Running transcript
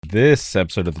This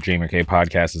episode of the JMK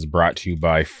podcast is brought to you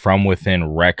by From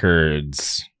Within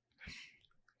Records.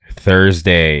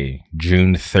 Thursday,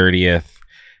 June 30th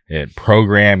at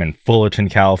Program in Fullerton,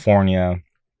 California.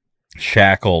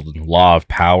 Shackled, Law of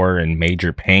Power, and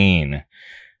Major Pain.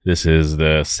 This is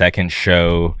the second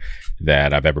show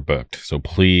that I've ever booked. So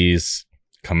please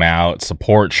come out,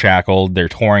 support Shackled. They're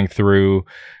touring through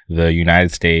the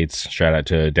United States. Shout out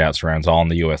to Doubt Surrounds All in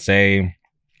the USA.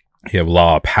 You have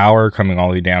Law of Power coming all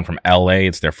the way down from LA.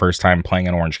 It's their first time playing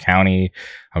in Orange County.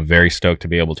 I'm very stoked to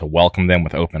be able to welcome them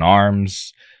with open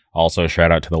arms. Also,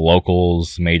 shout out to the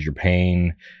locals, Major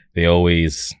Pain. They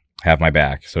always have my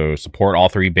back. So support all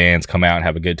three bands. Come out and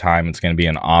have a good time. It's going to be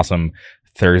an awesome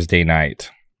Thursday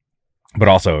night. But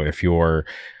also, if you're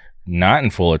not in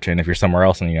Fullerton, if you're somewhere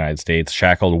else in the United States,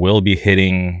 Shackled will be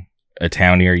hitting a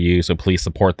town near you, so please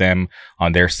support them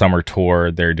on their summer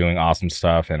tour. They're doing awesome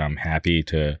stuff, and I'm happy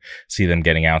to see them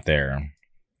getting out there.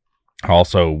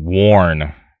 Also,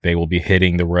 Warren, they will be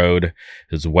hitting the road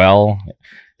as well.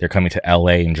 They're coming to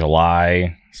LA in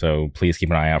July, so please keep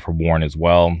an eye out for Warren as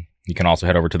well. You can also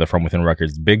head over to the From Within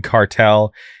Records Big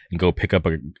Cartel and go pick up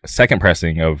a second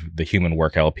pressing of the Human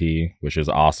Work LP, which is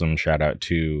awesome. Shout out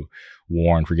to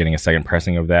Warren for getting a second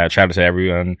pressing of that. Shout out to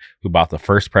everyone who bought the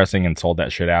first pressing and sold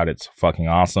that shit out. It's fucking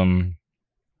awesome.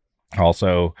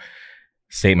 Also,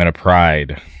 Statement of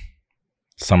Pride,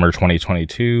 Summer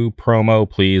 2022 promo.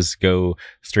 Please go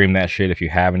stream that shit if you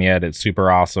haven't yet. It's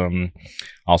super awesome.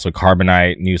 Also,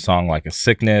 Carbonite, new song Like a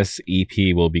Sickness.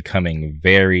 EP will be coming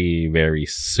very, very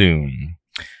soon.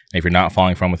 And if you're not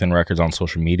following From Within Records on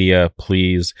social media,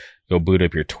 please go boot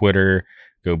up your Twitter,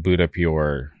 go boot up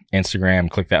your Instagram,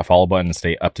 click that follow button and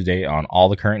stay up to date on all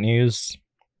the current news.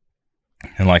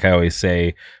 And like I always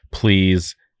say,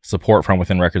 please support From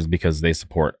Within Records because they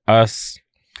support us.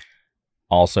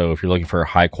 Also, if you're looking for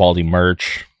high quality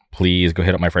merch, please go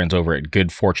hit up my friends over at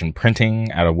Good Fortune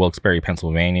Printing out of Wilkes-Barre,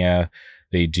 Pennsylvania.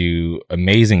 They do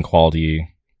amazing quality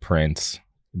prints.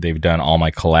 They've done all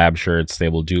my collab shirts. They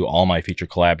will do all my feature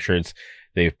collab shirts.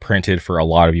 They've printed for a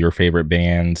lot of your favorite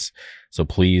bands. So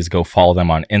please go follow them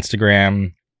on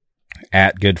Instagram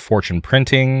at Good Fortune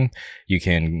Printing. You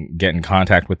can get in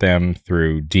contact with them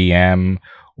through DM,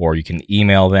 or you can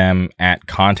email them at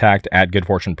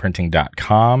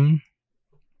contact@goodfortuneprinting.com.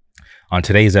 On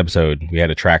today's episode, we had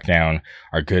to track down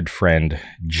our good friend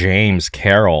James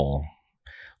Carroll,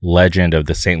 legend of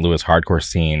the St. Louis hardcore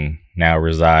scene, now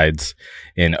resides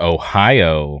in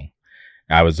Ohio.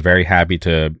 I was very happy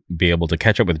to be able to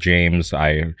catch up with James.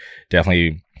 I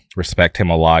definitely respect him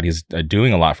a lot. He's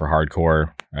doing a lot for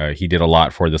hardcore. He did a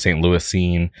lot for the St. Louis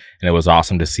scene, and it was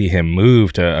awesome to see him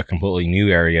move to a completely new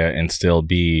area and still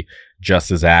be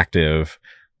just as active,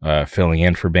 filling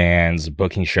in for bands,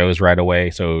 booking shows right away.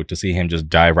 So to see him just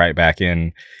dive right back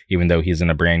in, even though he's in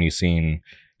a brand new scene,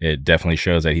 it definitely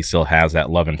shows that he still has that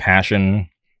love and passion.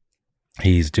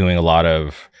 He's doing a lot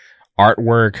of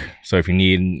artwork. So if you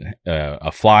need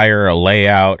a flyer, a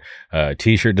layout, a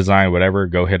t-shirt design, whatever,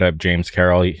 go hit up James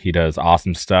Carroll. He does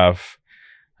awesome stuff.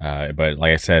 But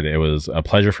like I said, it was a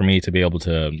pleasure for me to be able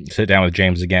to sit down with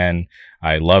James again.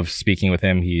 I love speaking with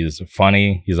him. He's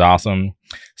funny. He's awesome.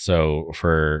 So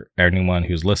for anyone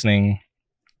who's listening,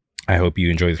 I hope you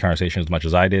enjoy this conversation as much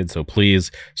as I did. So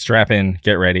please strap in,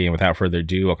 get ready. And without further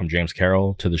ado, welcome James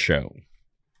Carroll to the show.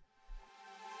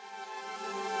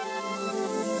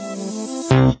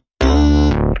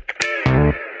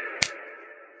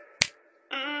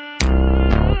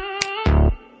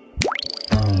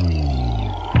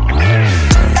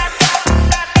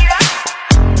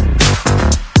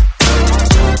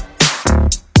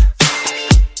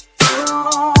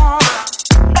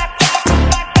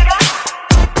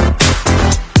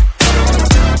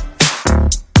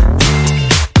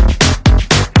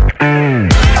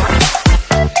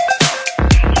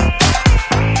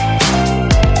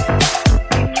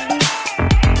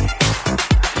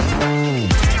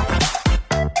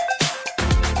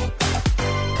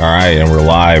 All right, and we're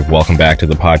live. Welcome back to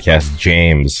the podcast,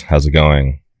 James. How's it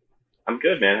going? I'm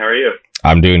good, man. How are you?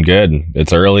 I'm doing good.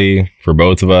 It's early for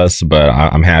both of us, but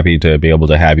I'm happy to be able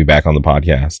to have you back on the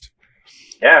podcast.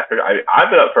 Yeah,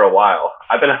 I've been up for a while.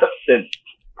 I've been up since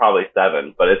probably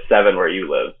 7, but it's 7 where you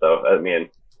live. So, I mean,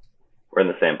 we're in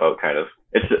the same boat, kind of.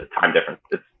 It's a time difference.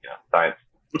 It's science.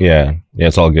 Yeah,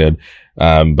 it's all good.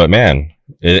 But man,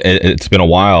 it's been a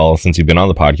while since you've been on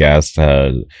the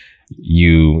podcast.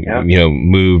 You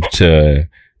moved to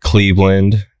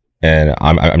Cleveland, and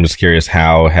I'm just curious,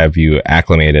 how have you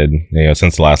acclimated,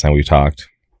 since the last time we talked?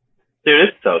 Dude,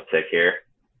 it's so sick here.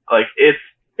 Like, it's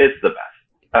the best.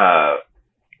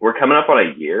 We're coming up on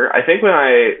a year. I think when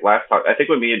I last talked, I think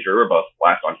when me and Drew were both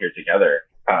last on here together,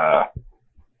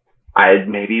 I had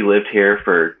maybe lived here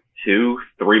for 2-3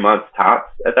 months tops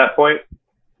at that point.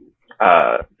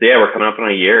 So yeah, we're coming up on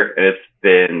a year, and it's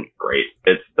been great.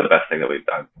 It's the best thing that we've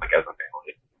done, like, as a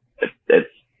family. It's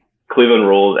Cleveland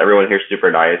rules. Everyone here's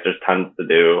super nice. There's tons to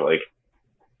do. Like,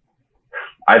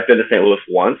 I've been to St. Louis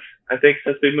once, I think,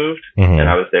 since we moved, and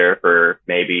I was there for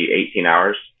maybe 18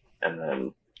 hours, and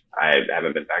then I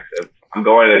haven't been back since. I'm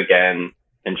going again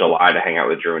in July to hang out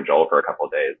with Drew and Joel for a couple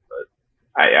of days, but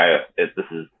this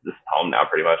is home now,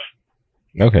 pretty much.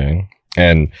 Okay.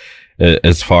 And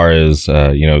as far as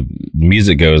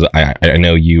music goes, I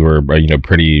know you were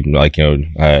pretty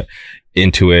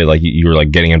into it. Like, you were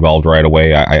like getting involved right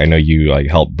away. I know you like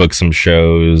helped book some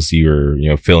shows. You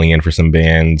were filling in for some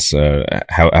bands.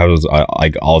 How was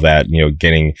like all that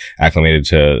getting acclimated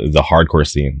to the hardcore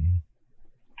scene?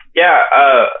 Yeah,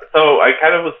 so I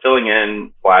kind of was filling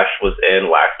in. Flash was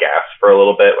in Last Gasp for a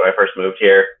little bit when I first moved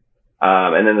here.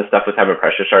 And then the stuff with Heaven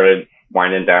Pressure started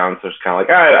winding down. So it's kind of like,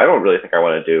 I don't really think I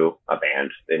want to do a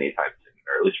band anytime soon,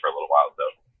 or at least for a little while. So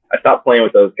I stopped playing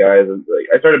with those guys, and like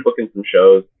I started booking some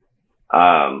shows.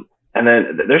 And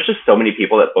then there's just so many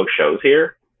people that book shows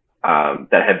here,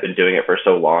 that have been doing it for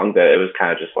so long that it was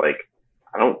kind of just like,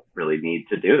 I don't really need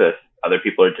to do this. Other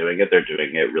people are doing it. They're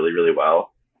doing it really, really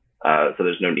well. So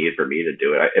there's no need for me to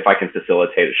do it. If I can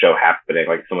facilitate a show happening,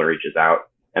 like someone reaches out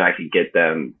and I can get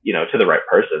them, to the right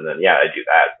person, then yeah, I do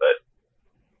that.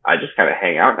 But I just kind of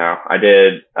hang out now.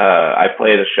 I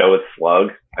played a show with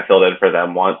Slug. I filled in for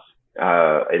them once,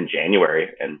 in January,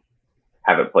 and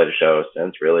haven't played a show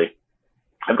since, really.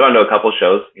 I've gone to a couple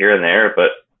shows here and there,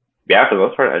 but yeah, for the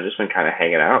most part, I've just been kind of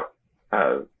hanging out.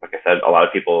 Like I said, a lot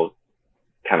of people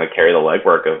kind of carry the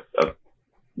legwork of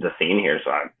the scene here,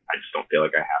 so I just don't feel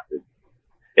like I have to.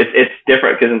 It's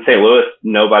different because in St. Louis,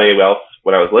 nobody else,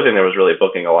 when I was living there, was really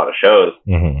booking a lot of shows.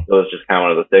 So it was just kind of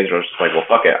one of those things where it's just like, well,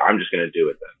 fuck it, I'm just going to do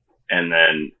it then. And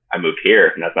then I moved here,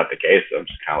 and that's not the case. So I'm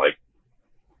just kind of like,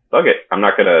 fuck it, I'm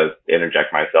not going to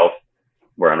interject myself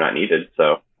where I'm not needed.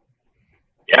 So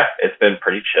yeah, it's been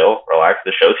pretty chill, relaxed.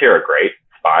 The shows here are great.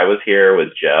 Spy was here with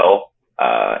Gel,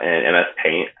 and MS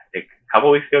Paint, I think a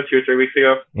couple weeks ago, 2 or 3 weeks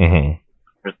ago.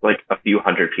 There's like a few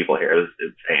hundred people here. It was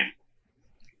insane.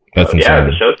 That's insane. Yeah,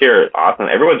 the shows here are awesome.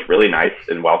 Everyone's really nice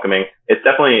and welcoming. It's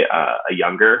definitely a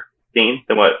younger scene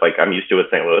than what like I'm used to with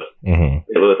St. Louis.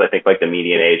 St. Louis, I think like the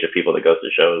median age of people that goes to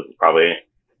shows is probably,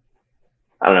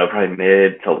 I don't know, probably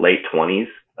mid to late 20s.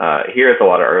 Here it's a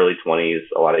lot of early 20s,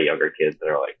 a lot of younger kids that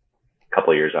are like a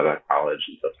couple of years out of college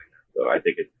and stuff like that. So I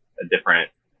think it's a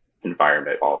different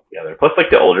environment altogether. Plus,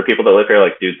 like the older people that live here,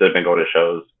 like dudes that have been going to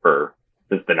shows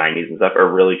since the 90s and stuff, are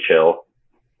really chill.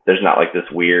 There's not like this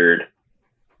weird,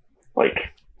 like,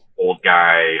 old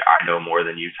guy, I know more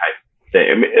than you type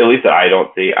thing. I mean, at least that I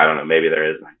don't see. I don't know, maybe there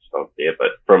is, and I just don't see it.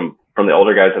 But from the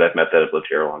older guys that I've met that have lived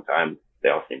here a long time, they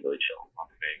all seem really chill.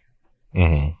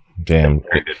 Damn.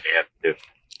 Very good band too.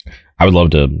 I would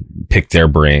love to pick their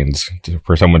brains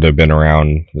for someone to have been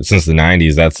around since the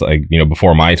 90s. That's like,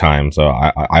 before my time. So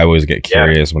I always get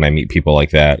curious when I meet people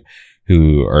like that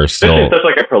who are still. Especially such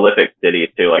like a prolific city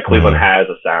too. Like Cleveland has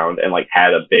a sound and like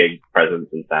had a big presence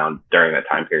in sound during that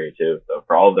time period too. So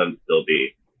for all of them to still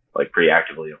be like pretty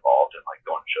actively involved and like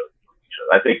going to shows.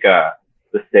 I think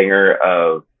the singer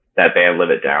of that band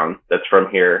Live It Down, that's from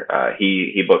here,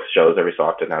 he books shows every so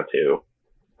often now too.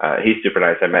 He's super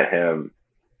nice. I met him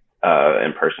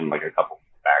in person like a couple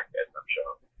back at some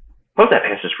show. Plus that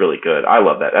band's just really good. I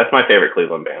love that. That's my favorite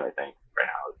Cleveland band, I think, right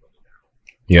now.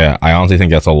 Yeah, I honestly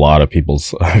think that's a lot of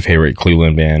people's favorite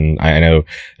Cleveland band. I know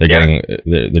they're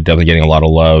definitely getting a lot of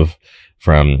love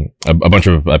from a bunch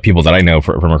of people that I know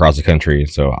from across the country.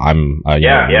 So I'm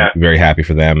very happy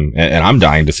for them, and I'm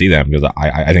dying to see them because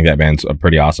I think that band's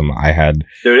pretty awesome.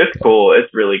 Dude, it's cool.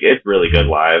 It's really good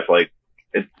live. Like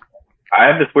I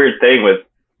have this weird thing with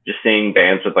just seeing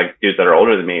bands with like dudes that are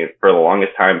older than me. For the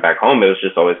longest time back home, it was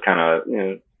just always kind of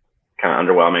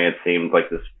underwhelming. It seemed like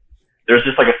there's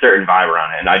just like a certain vibe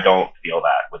around it, and I don't feel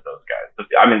that with those guys.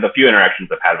 I mean, the few interactions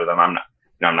I've had with them, I'm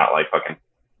not like fucking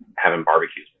having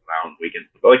barbecues with them on weekends.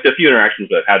 But like the few interactions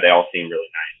that I've had, they all seem really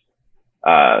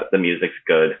nice. The music's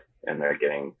good, and they're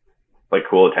getting like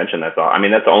cool attention. That's all. I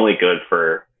mean, that's only good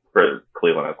for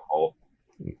Cleveland as a whole.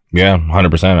 Yeah,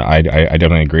 100%. I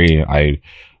definitely agree. I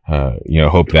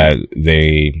hope that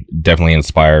they definitely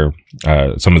inspire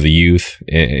some of the youth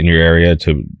in your area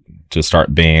to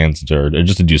start bands or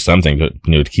just to do something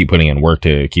to keep putting in work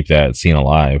to keep that scene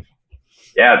alive.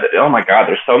 Yeah. Oh my God.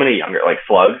 There's so many younger, like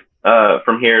Slug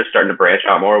from here starting to branch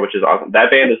out more, which is awesome.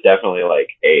 That band is definitely like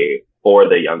for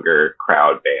the younger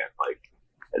crowd band. Like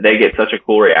they get such a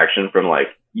cool reaction from like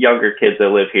younger kids that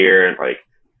live here. And like,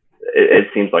 it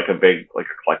seems like a big, like,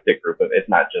 eclectic group of, it's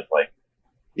not just like,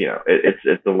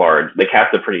 it's a large, they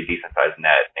cast a pretty decent sized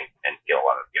net and get a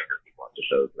lot of younger people into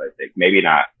shows that I think maybe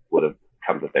not would have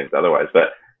come to things otherwise.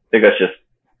 But I think that's just,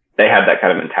 they have that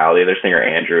kind of mentality. Their singer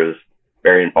Andrew is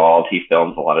very involved. He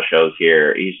films a lot of shows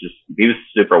here. He was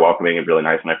super welcoming and really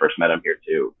nice when I first met him here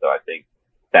too. So I think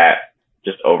that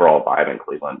just overall vibe in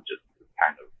Cleveland just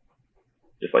kind of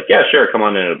just like, yeah, sure, come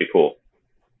on in, it'll be cool.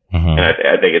 And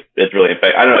I think it's really,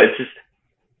 I don't know, it's just,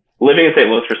 living in St.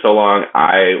 Louis for so long,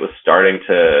 I was starting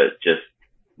to just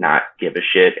not give a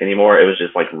shit anymore. It was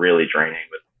just like really draining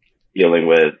with dealing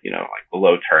with, like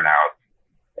low turnout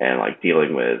and like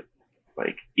dealing with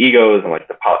like egos and like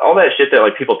all that shit that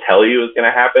like people tell you is going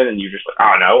to happen. And you're just like,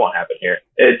 oh no, it won't happen here.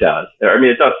 It does. I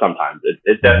mean, it does sometimes.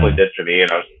 It definitely did for me.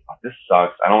 And I was just like, this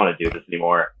sucks. I don't want to do this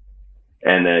anymore.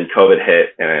 And then COVID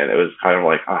hit and it was kind of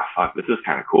like, oh fuck, this is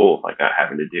kind of cool. Like not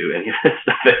having to do any of this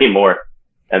stuff anymore.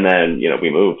 And then, we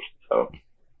moved. So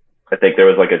I think there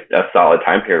was like a solid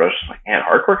time period. I was just like, man,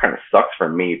 hardcore kind of sucks for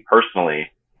me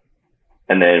personally.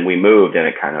 And then we moved and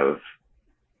it kind of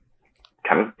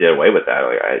did away with that.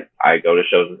 Like I go to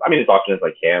shows, I mean, as often as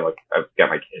I can. Like I've got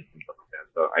my kids and stuff like that.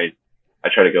 So I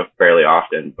try to go fairly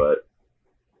often, but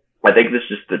I think this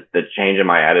just the change in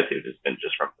my attitude has been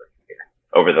just from here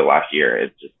over the last year.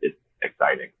 It's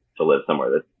exciting to live somewhere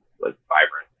that's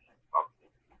vibrant,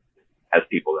 has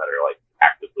people that are like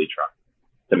actively trying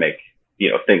to make,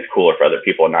 things cooler for other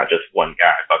people and not just one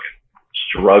guy fucking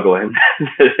struggling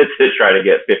to try to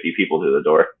get 50 people through the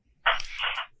door.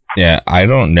 Yeah, I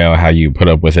don't know how you put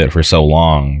up with it for so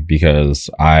long, because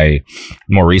I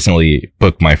more recently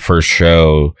booked my first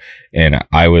show and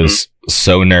I was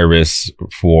so nervous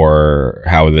for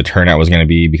how the turnout was going to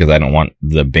be, because I don't want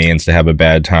the bands to have a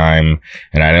bad time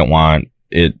and I didn't want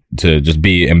it to just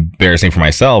be embarrassing for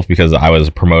myself because I was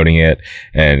promoting it.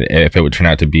 And if it would turn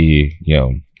out to be,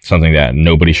 something that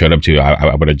nobody showed up to,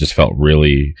 I would have just felt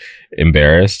really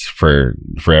embarrassed for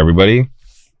everybody.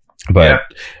 But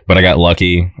I got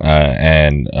lucky,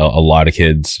 and a lot of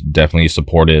kids definitely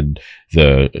supported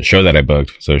the show that I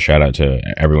booked. So shout out to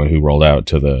everyone who rolled out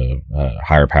to the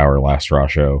Higher Power Last Straw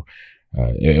show.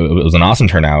 It was an awesome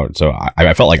turnout. So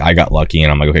I felt like I got lucky,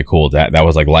 and I'm like, okay, cool. That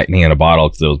was like lightning in a bottle,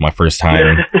 because it was my first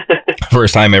time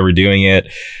ever doing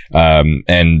it.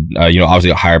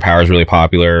 Obviously Higher Power is really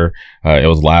popular. It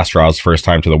was Last Straw's first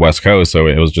time to the West Coast. So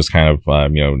it was just kind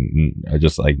of,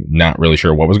 just like not really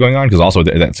sure what was going on. Cause also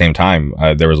at that same time,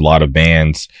 there was a lot of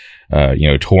bands,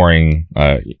 touring,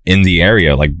 in the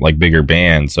area, like bigger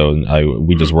bands. So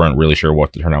we just weren't really sure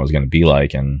what the turnout was going to be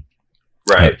like. And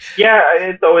right. Yeah.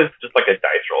 It's always just like a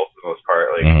dice roll for the most part.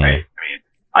 Like, I mean,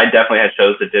 I definitely had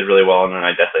shows that did really well. And then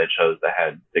I definitely had shows that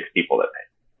had 6 people that paid.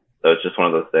 So it's just one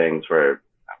of those things where,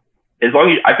 as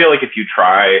long as I feel like if you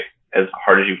try as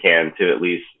hard as you can to at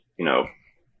least,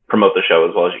 promote the show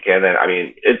as well as you can, then I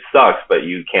mean, it sucks, but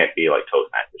you can't be like toast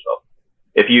at yourself.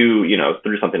 If you,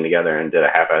 threw something together and did a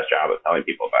half-ass job of telling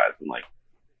people about it, then like,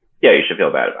 yeah, you should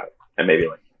feel bad about it and maybe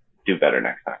like do better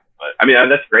next time. But I mean,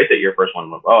 that's great that your first one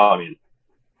went well. I mean,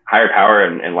 Higher Power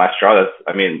and Last Straw,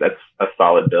 that's a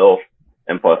solid bill.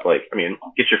 And plus, like, I mean,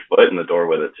 get your foot in the door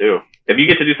with it too. If you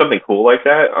get to do something cool like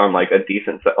that on like a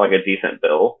decent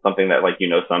bill, something that like,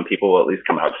 some people will at least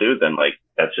come out to, then like,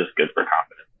 that's just good for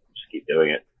confidence. Just keep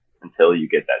doing it until you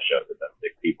get that show that does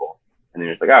 6 people. And then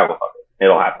you're just like, oh, well, fuck it.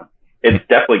 It'll happen. It's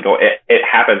definitely it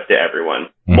happens to everyone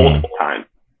multiple times.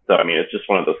 So, I mean, it's just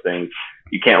one of those things.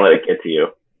 You can't let it get to you.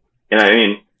 And I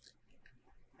mean,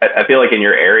 I feel like in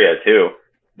your area too,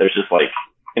 there's just like,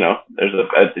 there's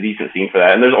a decent scene for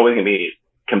that. And there's always going to be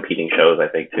competing shows, I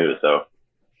think, too. So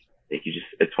I think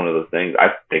it's one of those things.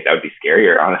 I think that would be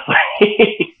scarier,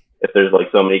 honestly, if there's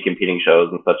like so many competing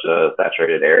shows in such a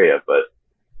saturated area. But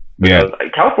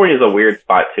California is a weird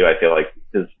spot too, I feel like,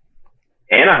 because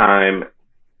Anaheim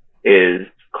is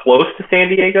close to San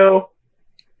Diego,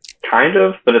 kind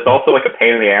of, but it's also like a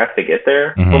pain in the ass to get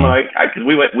there. Because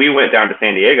we went down to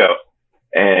San Diego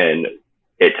and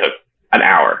it took an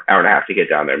hour and a half to get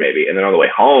down there maybe. And then on the way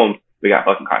home, we got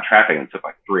fucking caught in traffic and it took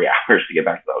like 3 hours to get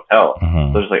back to the hotel.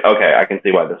 So it's like, okay, I can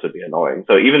see why this would be annoying.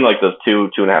 So even like those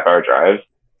 2.5 hour drives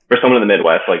for someone in the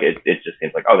Midwest, like it just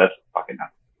seems like, oh, that's fucking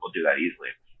nuts. We'll do that easily.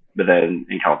 But then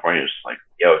in California, it's just like,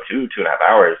 yo, 2.5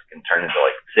 hours can turn into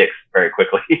like 6 very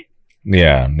quickly.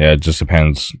 Yeah, it just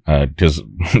depends. Because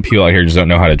people out here just don't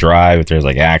know how to drive. If there's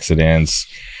like accidents,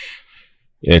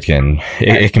 it can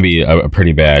be a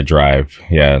pretty bad drive.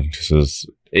 Yeah,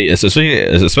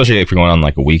 Especially if you're going on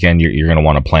like a weekend, you're going to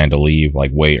want to plan to leave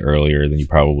like way earlier than you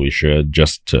probably should,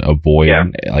 just to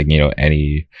avoid like, you know,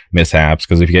 any mishaps.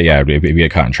 Because if you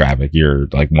get caught in traffic, your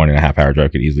like 1.5 hour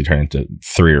drive could easily turn into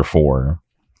 3 or 4.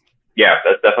 Yeah,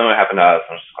 that's definitely what happened to us.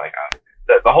 I'm just like,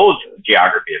 the whole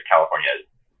geography of California is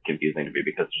confusing to me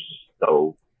because there's just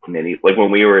so many. Like when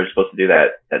we were supposed to do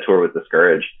that tour with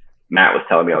Discourage, Matt was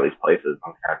telling me all these places.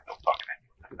 I'm like, I have no fucking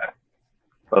idea.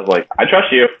 I was like, I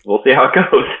trust you. We'll see how it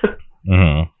goes.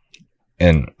 Mm-hmm.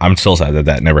 And I'm still sad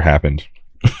that never happened.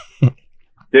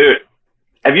 Dude,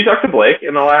 have you talked to Blake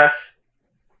in the last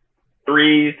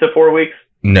 3 to 4 weeks?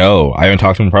 No, I haven't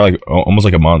talked to him probably like, almost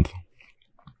like a month.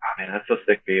 Oh man, that's so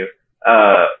sick for you.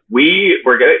 We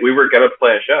were gonna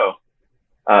play a show.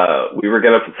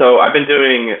 So I've been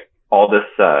doing all this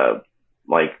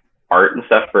like art and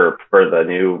stuff for the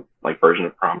new like version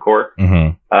of Promcore.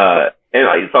 Mm-hmm.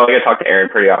 And so I talk to Aaron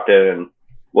pretty often, and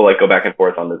we'll like go back and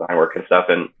forth on design work and stuff.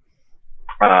 And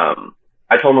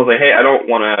I told him, I was like, hey, I don't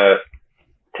want to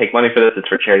take money for this. It's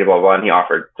for charity, blah, blah. And he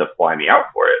offered to fly me out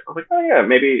for it. I was like, oh yeah,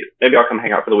 maybe I'll come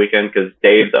hang out for the weekend because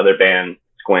Dave's other band,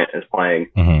 Squint, is playing,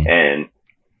 mm-hmm.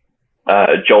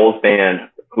 and Joel's band,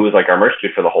 who was like our merch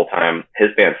dude for the whole time, his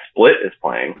band Split is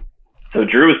playing. So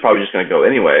Drew was probably just going to go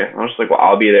anyway. I was just like, well,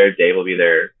 I'll be there. Dave will be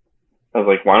there. I was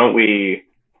like, why don't we,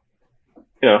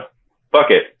 you know,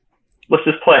 fuck it. Let's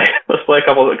just play. Let's play a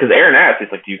couple of, because Aaron asked,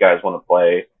 he's like, do you guys want to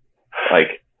play,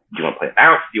 like, do you want to play an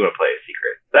ounce? Do you want to play a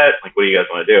secret set? Like, what do you guys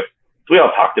want to do? So we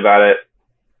all talked about it.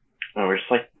 And we're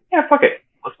just like, yeah, fuck it.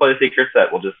 Let's play the secret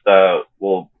set. We'll just,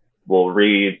 we'll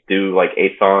redo like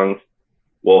 8 songs.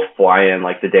 We'll fly in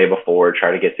like the day before,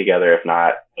 try to get together. If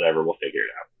not, whatever, we'll figure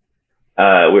it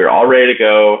out. We were all ready to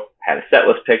go, had a set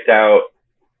list picked out.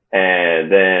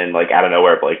 And then like out of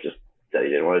nowhere, Blake just said he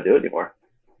didn't want to do it anymore.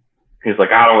 He's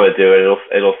like, I don't want to do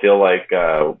it. It'll feel like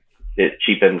it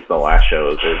cheapens the last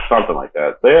shows or something like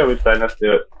that. So yeah, we decided not to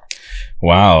do it.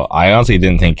 Wow, I honestly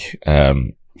didn't think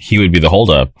he would be the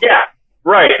holdup. Yeah,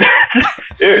 right,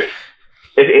 dude.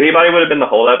 If anybody would have been the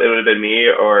holdup, it would have been me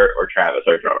or Travis,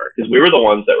 our drummer, because we were the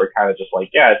ones that were kind of just like,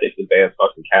 yeah, I think the band's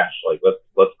fucking cash. Like,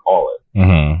 let's call it.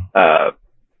 Mm-hmm.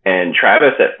 And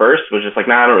Travis at first was just like,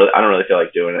 nah, I don't really feel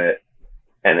like doing it.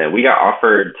 And then we got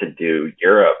offered to do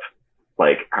Europe,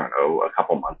 like, I don't know, a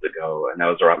couple months ago. And that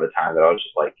was around the time that I was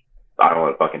just like, I don't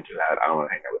want to fucking do that. I don't want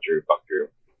to hang out with Drew. Fuck Drew.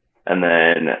 And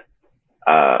then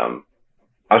I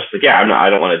was just like, yeah, I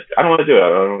don't want to do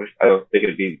it. I don't think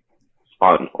it'd be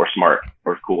fun or smart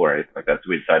or cool or anything like that. So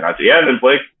we decided not to. Yeah, and then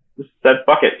Blake just said,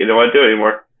 fuck it. You don't want to do it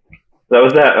anymore. So that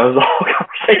was that. That was the whole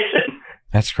conversation.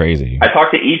 That's crazy. I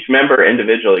talked to each member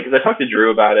individually because I talked to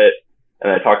Drew about it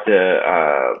and I talked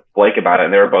to Blake about it,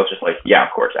 and they were both just like, yeah,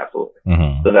 of course, absolutely.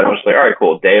 Mm-hmm. So then I was like, all right,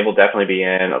 cool. Dave will definitely be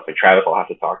in. I was like, Travis I'll have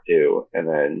to talk to. And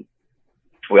then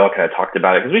we all kind of talked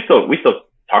about it because we still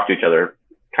talk to each other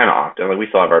kind of often. Like we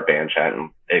still have our band chat, and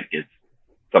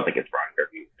something gets brought up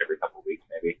every couple of weeks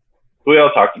maybe. So we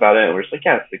all talked about it, and we're just like,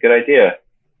 yeah, it's a good idea.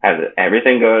 Has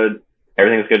everything good.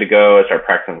 Everything's good to go. I started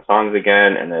practicing songs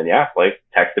again. And then, yeah, Blake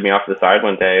texted me off to the side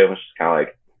one day. It was just kind of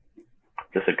like,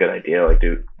 this is a good idea. Like,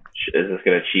 dude, is this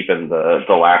going to cheapen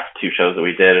the last 2 shows that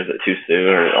we did? Is it too soon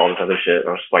or all this other shit? And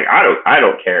I was just like, I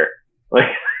don't care. Like,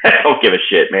 I don't give a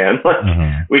shit, man. Like,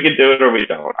 mm-hmm. We can do it or we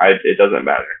don't. It doesn't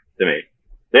matter to me.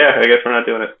 Yeah, I guess we're not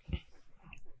doing it.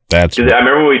 That's. I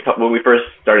remember when we first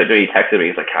started doing it, he texted me.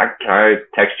 He's like, can I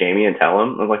text Jamie and tell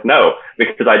him? I was like, no,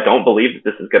 because I don't believe that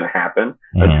this is going to happen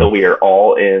until we are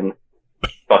all in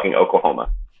fucking Oklahoma.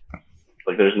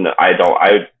 Like, there's no, I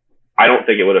don't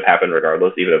think it would have happened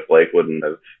regardless, even if Blake wouldn't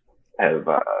have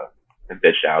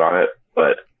bitched out on it.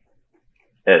 But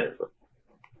it is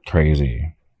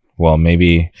crazy. Well,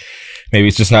 maybe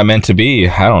it's just not meant to be.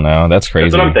 I don't know. That's crazy.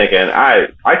 That's what I'm thinking. I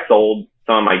sold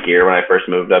some of my gear when I first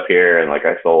moved up here, and like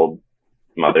I sold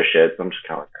some other shit. So I'm just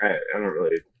kind of like, I don't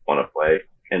really want to play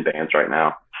in bands right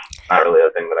now. Not really a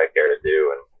thing that I care to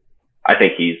do. And I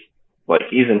think he's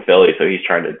in Philly, so he's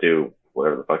trying to do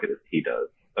whatever the fuck it is he does.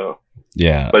 So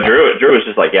yeah. But Drew was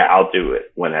just like, yeah, I'll do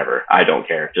it whenever. I don't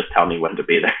care. Just tell me when to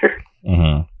be there.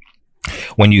 Mm-hmm.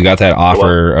 When you got that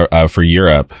offer for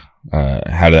Europe,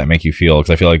 how did that make you feel?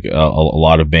 Because I feel like a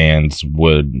lot of bands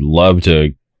would love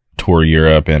to tour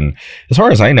Europe, and as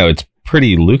far as I know, it's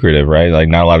pretty lucrative, right? Like,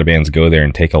 not a lot of bands go there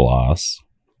and take a loss.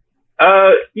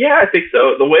 Yeah, I think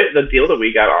so. The deal that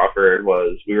we got offered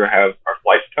was we were have our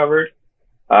flights covered.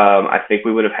 I think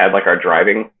we would have had like our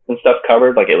driving and stuff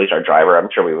covered, like at least our driver. I'm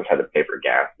sure we would have had to pay for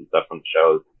gas and stuff on the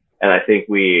shows. And I think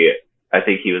he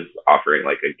was offering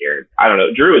like a guarantee. I don't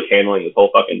know. Drew was handling this whole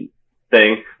fucking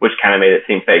thing, which kind of made it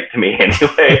seem fake to me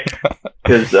anyway.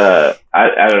 Because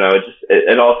I don't know,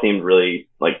 it all seemed really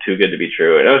like too good to be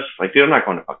true. And I was just like, dude, I'm not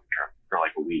going to fucking Europe for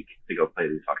like a week to go play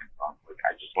these fucking songs. Like,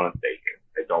 I just want to stay here.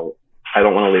 I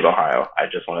don't want to leave Ohio. I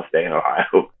just want to stay in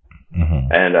Ohio.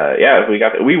 Mm-hmm.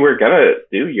 And we were gonna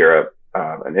do Europe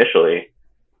initially.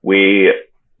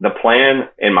 The plan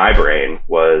in my brain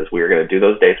was we were gonna do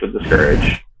those dates with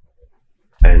Discourage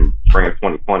in spring of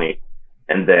 2020,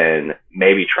 and then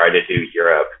maybe try to do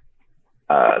Europe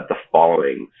the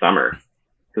following summer.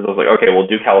 Because I was like, okay, we'll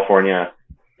do California,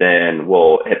 then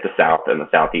we'll hit the South and the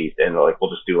Southeast, and like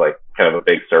we'll just do like kind of a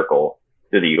big circle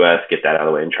through the U.S., get that out of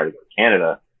the way, and try to go to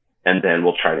Canada, and then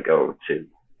we'll try to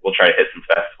hit some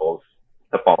festivals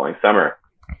the following summer.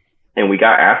 And we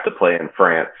got asked to play in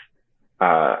France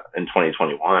in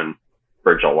 2021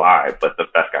 for July, but the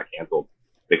fest got canceled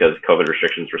because COVID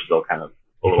restrictions were still kind of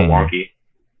a little wonky.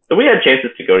 So we had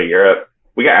chances to go to Europe.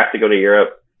 We got asked to go to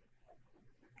Europe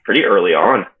pretty early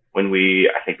on when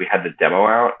I think we had the demo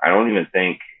out. I don't even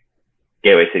think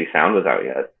Gateway City Sound was out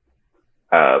yet.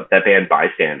 That band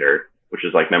Bystander, which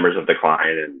is like members of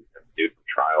Decline and Dude from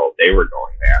Trial, they were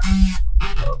going there.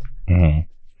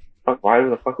 So, why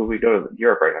the fuck would we go to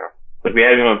Europe right now? Like, we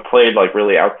haven't even played like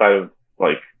really outside of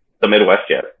like the Midwest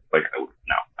yet. Like,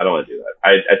 no, I don't want to do that.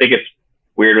 I think it's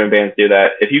weird when bands do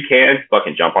that. If you can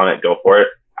fucking jump on it, go for it.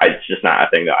 It's just not a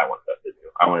thing that I wanted us to do.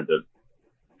 I wanted to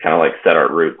kind of like set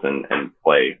our roots and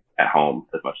play at home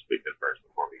as much as we could first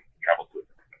before we travel to a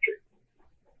different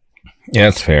country. Yeah,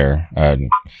 that's fair.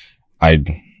 I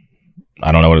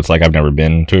don't know what it's like. I've never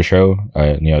been to a show,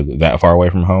 that far away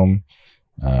from home.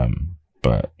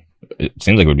 But it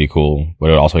seems like it would be cool. But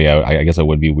it also, I guess it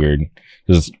would be weird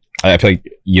because I feel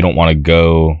like you don't want to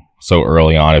go so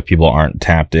early on if people aren't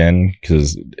tapped in.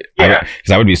 Because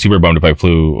I would be super bummed if I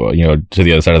flew, to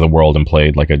the other side of the world and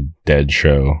played like a dead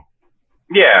show.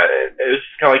 Yeah, it was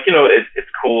just kind of like, it's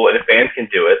cool, and if bands can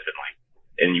do it,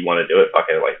 and you want to do it, fuck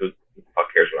it. Like, who the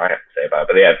fuck cares what I have to say about it?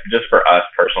 But yeah, just for us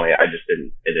personally, it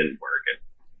didn't work. It's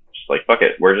just like, fuck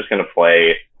it, we're just gonna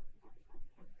play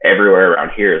everywhere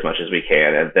around here as much as we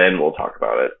can, and then we'll talk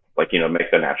about it. Like, make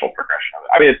the natural progression of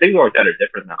it. I mean, things like that are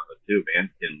different now too.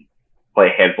 Bands can play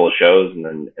a handful of shows and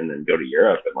then go to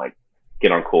Europe and like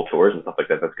get on cool tours and stuff like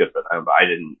that. That's good for them. But I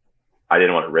didn't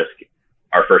want to risk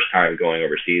our first time going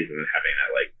overseas and having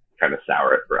that like kind of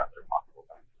sour it for other possible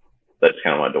times. So I just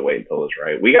kind of wanted to wait until it was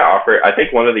right. We got offered, I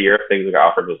think one of the Europe things we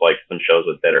got offered was like some shows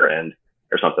with Bitter End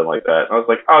or something like that. And I was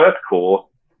like, oh, that's cool.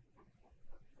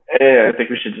 I think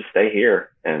we should just stay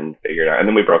here and figure it out. And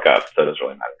then we broke up, so it doesn't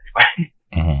really matter anyway.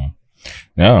 Mm-hmm.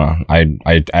 No,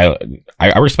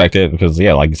 I respect it because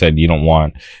like you said, you don't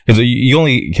want, because you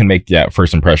only can make that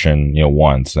first impression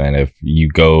once, and if you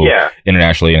go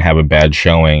internationally and have a bad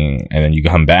showing and then you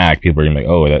come back, people are gonna be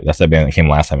like, oh, that's that band that came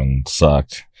last time and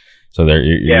sucked. So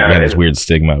you have this weird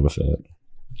stigma with it.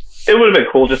 It would have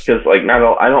been cool just because like I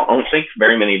don't think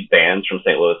very many bands from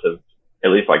St. Louis have,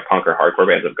 at least like punk or hardcore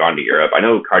bands, have gone to Europe. I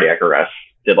know Cardiac Arrest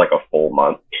did like a full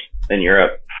month in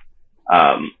Europe.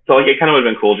 So like it kind of would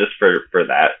have been cool just for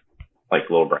that, like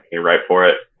little bragging right for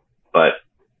it. But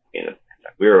it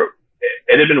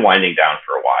had been winding down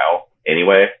for a while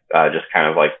anyway. Just kind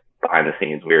of like behind the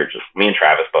scenes, we were just, me and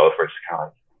Travis both were just kind of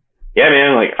like, yeah,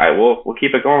 man, like we'll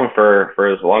keep it going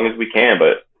for as long as we can,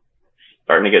 but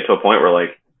starting to get to a point where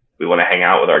like we want to hang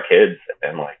out with our kids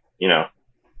and like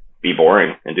be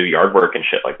boring and do yard work and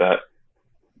shit like that.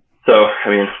 So I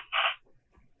mean,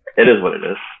 it is what it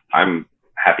is. I'm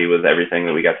happy with everything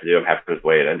that we got to do. I'm happy with the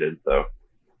way it ended. So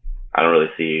I don't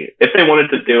really see, if they wanted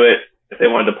to do it, if they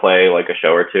wanted to play like a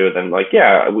show or two, then like,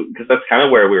 yeah, because that's kind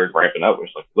of where we were ramping up. We're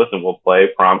just like, listen, we'll play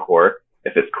Promcore.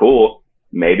 If it's cool,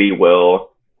 maybe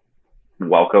we'll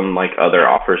welcome like other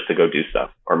offers to go do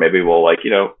stuff. Or maybe we'll like,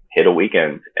 hit a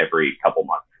weekend every couple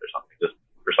months or something, just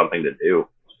for something to do,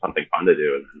 something fun to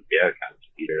do. And then, kind of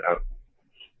peter it out.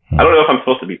 I don't know if I'm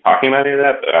supposed to be talking about any of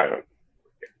that, but I don't know.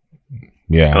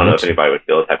 Yeah, I don't know if anybody would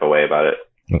feel a type of way about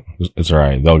it. It's all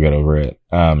right. They'll get over it.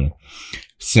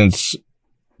 Since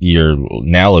you're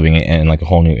now living in like a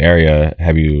whole new area,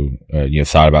 have you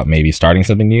thought about maybe starting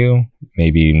something new?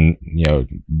 Maybe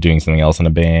doing something else in a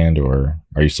band, or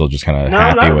are you still just kind of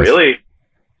happy not with? Really.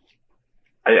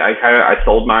 I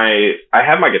sold I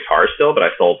have my guitar still, but I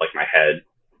sold like my head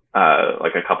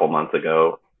like a couple months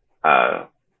ago. I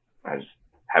just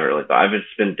haven't really thought. I've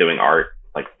just been doing art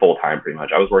like full time pretty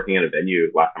much. I was working at a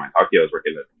venue last time I talked to you. I was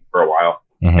working at for a while,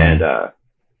 and I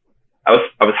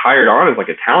was hired on as like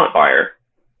a talent buyer.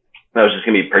 And I was just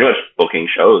gonna be pretty much booking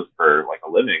shows for like a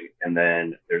living. And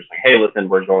then there's like, hey, listen,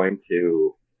 we're going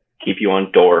to keep you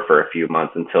on tour for a few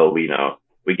months until we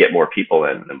we get more people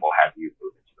in, and then we'll have you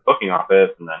move into the booking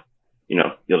office, and then,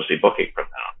 you'll just be booking from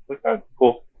then on. Like, that's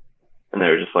cool. And they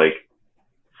were just like,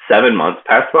 7 months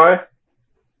passed by,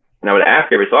 and I would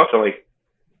ask every so often, like,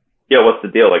 yo, what's the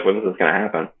deal? Like, when is this going to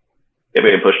happen? It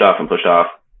being pushed off and pushed off.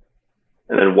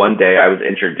 And then one day I was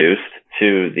introduced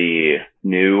to the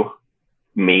new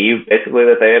me, basically,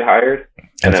 that they had hired.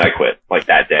 And then I quit like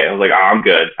that day. I was like, oh, I'm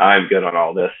good. I'm good on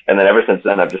all this. And then ever since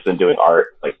then, I've just been doing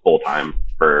art like full time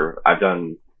I've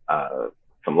done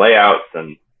some layouts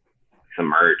and some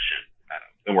merch.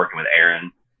 I've been working with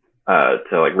Aaron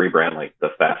to like rebrand like the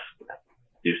fest,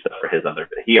 do stuff for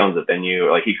he owns a venue,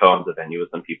 like he co-owns a venue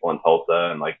with some people in Tulsa,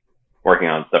 and like working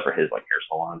on stuff for his like hair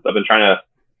salons. I've been trying to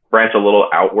branch a little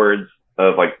outwards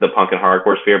of like the punk and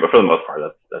hardcore sphere, but for the most part,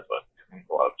 that's what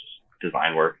a lot of just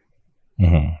design work.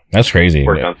 Mm-hmm. That's crazy.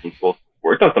 Worked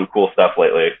on some cool stuff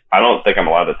lately. I don't think I'm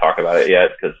allowed to talk about it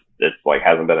yet because it's like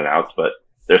hasn't been announced, but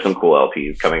there's some cool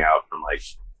LPs coming out from like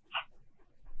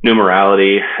New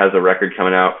Morality has a record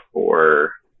coming out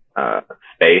for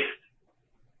Space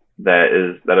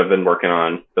that I've been working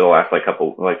on for the last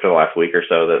for the last week or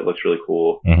so. That looks really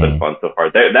cool. Mm-hmm. It's been fun so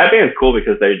far. That band's cool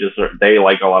because they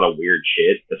like a lot of weird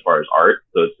shit as far as art.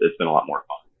 So it's been a lot more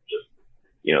fun. Just,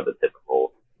 the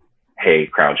typical, hey,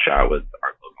 crowd shot with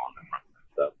art logo on the front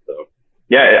and stuff. So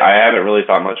yeah, I haven't really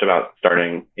thought much about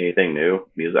starting anything new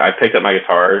music. I picked up my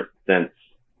guitar since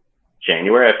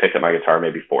January. I picked up my guitar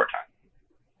maybe 4 times.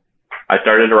 I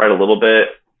started to write a little bit.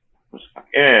 I was like,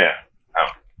 yeah, I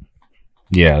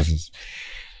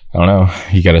don't know.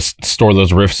 You got to store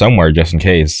those riffs somewhere just in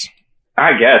case.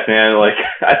 I guess, man. Like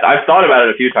I've thought about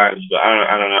it a few times, but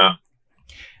I don't know.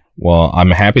 Well,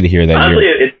 I'm happy to hear that.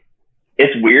 Honestly,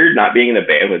 it's weird not being in a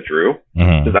band with Drew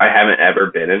because Mm-hmm. I haven't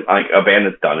ever been in like a band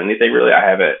that's done anything really. I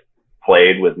haven't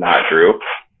played with not Drew.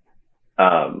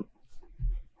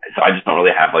 So I just don't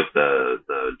really have like the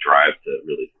drive to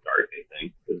really start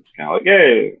anything. It's kind of like,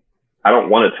 hey, I don't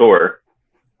want to tour.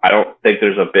 I don't think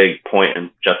there's a big point in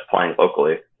just playing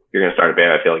locally. If you're going to start a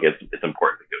band, I feel like it's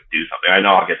important to go do something. I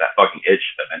know I'll get that fucking itch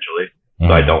eventually,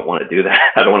 so I don't want to do that.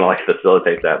 I don't want to like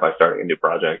facilitate that by starting a new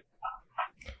project.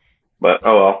 But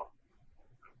oh well.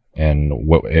 And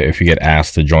what if you get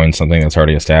asked to join something that's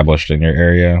already established in your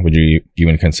area? Would you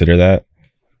even consider that?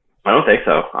 I don't think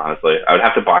so, honestly. I would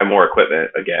have to buy more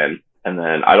equipment again, and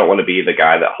then I don't want to be the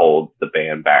guy that holds the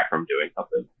band back from doing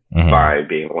something by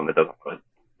being the one that doesn't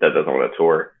want to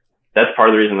tour. That's part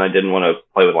of the reason I didn't want to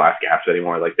play with Last Gasp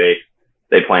anymore. Like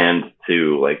they planned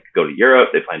to like go to Europe.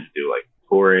 They planned to do like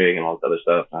touring and all this other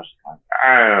stuff. And I was just like,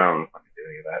 I don't fucking do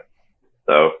any of that.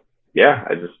 So yeah,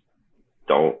 I just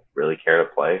don't really care to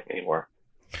play anymore.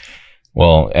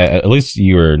 Well, at least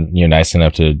you were nice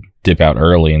enough to dip out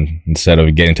early instead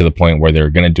of getting to the point where they're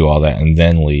going to do all that and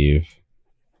then leave.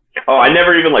 Oh, I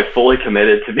never even like fully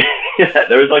committed to being that.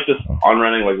 There was like this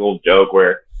on-running like little joke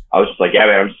where I was just like, yeah,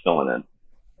 man, I'm just filling in.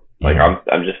 Like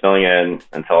I'm just filling in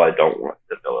until I don't want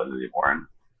to fill in anymore. And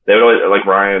they would always like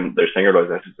Ryan, their singer, would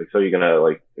always ask, like, so are you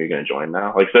gonna join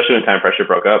now? Like especially when Time Pressure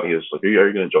broke up, he was like, are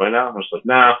you gonna join now? I was like,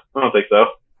 nah, I don't think so.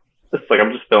 It's like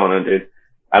I'm just filling in, dude.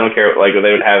 I don't care. Like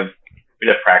we'd have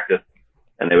practice,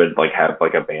 and they would like have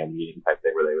like a band meeting type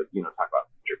thing where they would talk about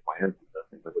future plans and stuff.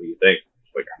 Like, what do you think?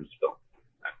 Like I'm just filling.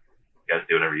 You guys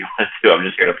do whatever you want to do. I'm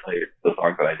just here to play the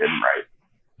songs that I didn't write.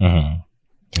 Mm-hmm.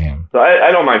 Damn. So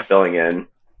I don't mind filling in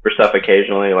for stuff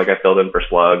occasionally. Like I filled in for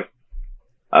Slug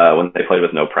when they played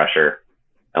with No Pressure,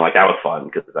 and like that was fun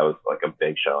because that was like a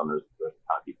big show and there's a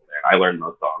ton of people there. I learned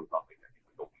those songs off like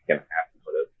a weekend and a half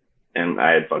with it, and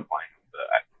I had fun playing.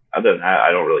 But other than that,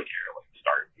 I don't really care like to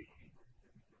start.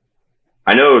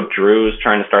 I know Drew's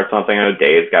trying to start something. I know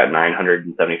Dave's got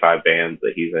 975 bands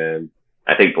that he's in.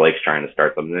 I think Blake's trying to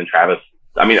start something. And Travis,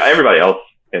 I mean, everybody else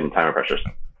in Time of Pressure is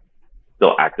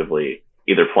still actively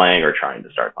either playing or trying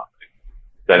to start something.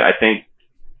 Then I think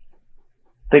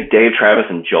Dave, Travis,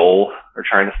 and Joel are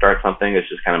trying to start something. It's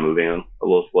just kind of moving a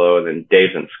little slow. And then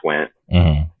Dave's in Squint.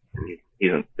 Mm-hmm.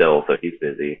 He's in Still, so he's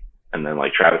busy. And then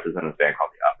like Travis is in this band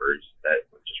called The Uppers that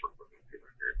was just recording a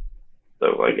record.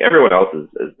 So like everyone else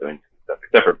is doing stuff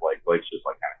except for Blake. Blake's just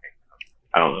like kind of hanging out.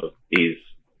 I don't know if he's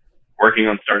working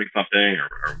on starting something or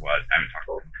what. I haven't talked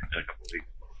to him in a couple of weeks.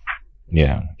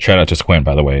 Yeah. Shout out to Squint,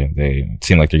 by the way. They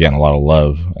seem like they're getting a lot of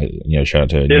love. Shout out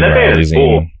to Dude, that band is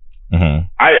cool. Mm-hmm.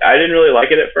 I didn't really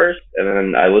like it at first, and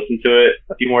then I listened to it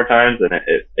a few more times, and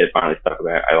it finally stuck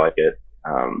with me. I like it.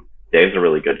 Dave's a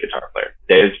really good guitar player.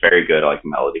 Dave's very good at like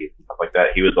melodies and stuff like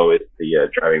that. He was always the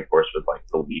driving force with like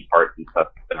the lead parts and stuff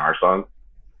in our songs.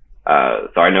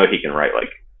 So I know he can write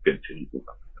like good tunes and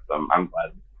stuff like that. So I'm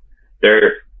glad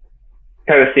they're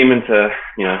kind of seeming to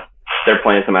they're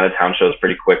playing some out of town shows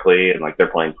pretty quickly, and like they're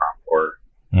playing Promptor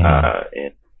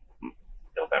in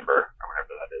November or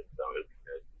whatever that is. So it's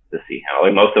good to see him.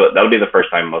 Like most of it, that'll be the first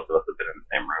time most of us have been in the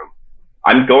same room.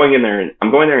 I'm going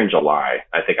there in July.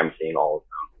 I think I'm seeing all of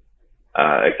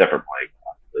them, except for Blake,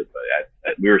 obviously.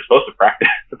 But we were supposed to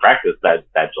practice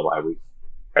that July week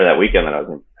or that weekend that I was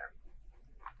in.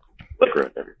 Blake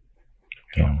ruined everything.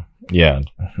 Yeah.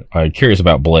 I'm curious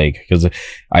about Blake because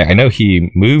I know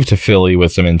he moved to Philly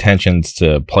with some intentions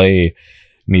to play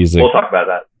music. We'll talk about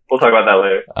that. We'll talk about that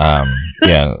later.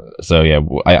 Yeah. So yeah,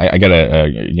 I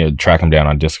gotta track him down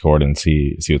on Discord and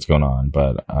see what's going on.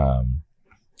 But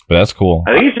that's cool.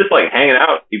 I think he's just like hanging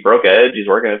out. He broke edge. He's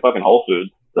working at fucking Whole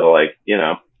Foods. So like,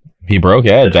 he broke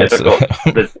edge.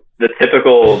 The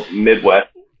typical Midwest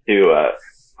to.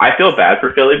 I feel bad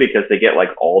for Philly because they get like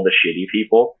all the shitty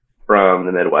people from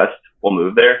the Midwest will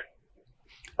move there.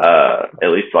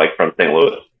 At least like from St.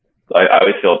 Louis. So I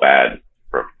always feel bad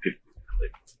for people.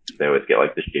 They always get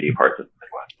like the shitty parts of the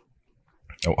Midwest.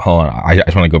 Oh, hold on. I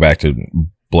just want to go back to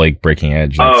Blake breaking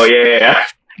edge. Oh yeah.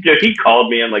 Dude, he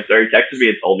called me and like, sorry, texted me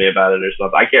and told me about it or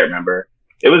something. I can't remember.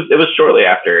 It was shortly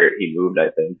after he moved, I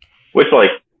think. Which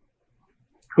like,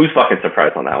 who's fucking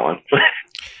surprised on that one?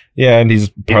 Yeah, and he's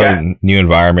probably new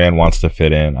environment, wants to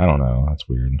fit in. I don't know. That's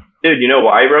weird. Dude, you know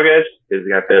why he broke edge? Because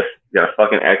he got a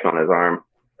fucking X on his arm.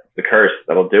 The curse,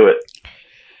 that'll do it.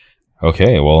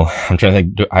 Okay, well, I'm trying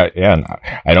to think.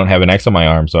 I don't have an X on my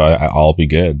arm, so I'll be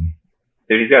good.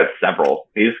 Dude, he's got several.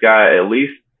 He's got at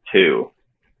least 2,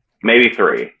 maybe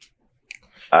 3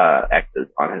 X's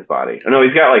on his body. No,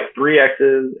 he's got like 3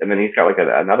 X's, and then he's got like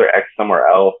another X somewhere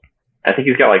else. I think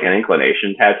he's got like an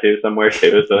inclination tattoo somewhere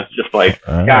too. So it's just like,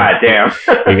 God damn.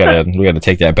 we gotta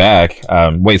take that back.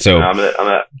 Wait, so I'm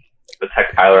gonna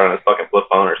text Tyler on his fucking flip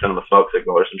phone or send him a smoke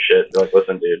signal or some shit. Be like,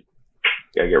 listen, dude,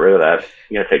 you gotta get rid of that.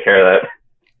 You gotta take care of that.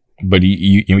 But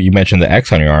you mentioned the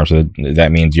X on your arm, so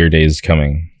that means your day is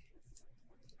coming.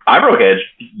 I broke edge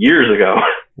years ago.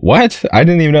 What? I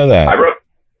didn't even know that. I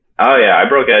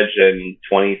broke edge in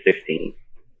 2016.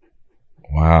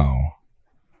 Wow.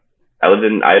 I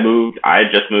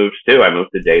just moved too. I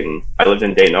moved to Dayton. I lived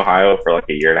in Dayton, Ohio for like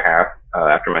a year and a half.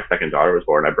 After my second daughter was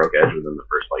born, I broke edge within the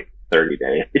first like 30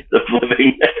 days of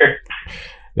living there.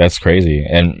 That's crazy.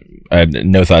 And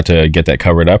no thought to get that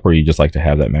covered up, or you just like to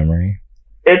have that memory?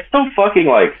 It's so fucking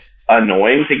like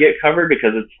annoying to get covered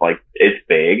because it's like, it's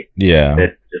big. Yeah.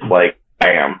 It's just like,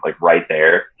 bam, like right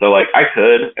there. So like I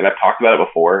could, and I've talked about it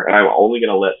before, and I'm only going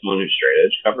to let someone who's straight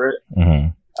edge cover it. Mm-hmm.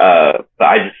 But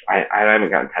I haven't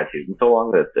gotten tattoos in so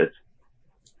long that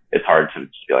it's hard to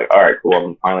just be like, all right, cool, I'm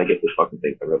gonna finally get this fucking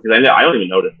thing covered up. Because I don't even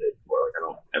notice it before. Like I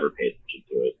don't ever pay attention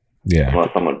to it. Yeah.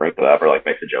 Unless someone brings it up or like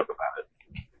makes a joke about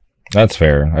it. That's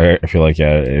fair. I feel like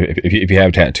if you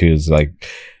have tattoos, like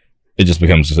it just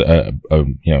becomes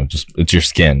just it's your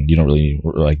skin. You don't really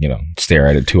like stare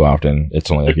at it too often.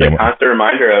 It's only like a constant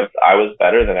reminder of I was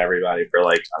better than everybody for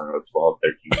like I don't know 12,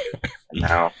 13 years,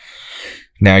 and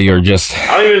now you're just.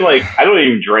 I don't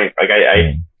even drink. Like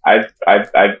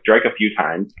I've drank a few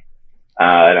times,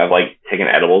 and I've like taken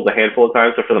edibles a handful of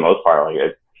times. So for the most part, like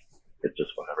it's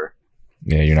just whatever.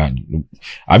 Yeah, you're not.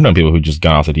 I've known people who just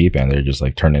gone off the deep end. They're just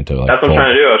like turned into like. That's what I'm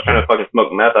trying to do. I was trying to fucking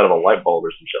smoke meth out of a light bulb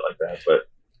or some shit like that, but.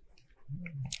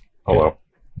 Oh well.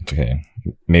 It's okay.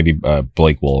 Maybe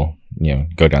Blake will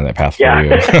go down that path for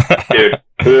you.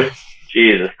 Dude.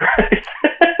 Jesus Christ.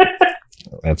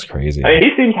 That's crazy. I mean,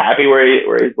 he seems happy where he's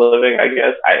living. I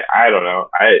guess I don't know.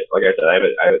 Like I said, I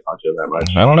haven't talked to him that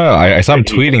much. I don't know. I saw him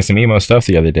tweeting some emo stuff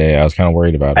the other day. I was kind of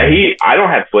worried about it. I don't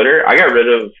have Twitter. I got rid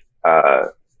of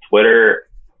Twitter.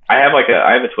 I have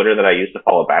a Twitter that I used to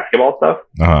follow basketball stuff.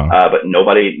 But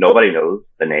nobody knows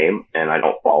the name, and I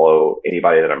don't follow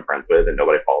anybody that I'm friends with, and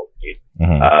nobody follows me.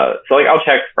 So like I'll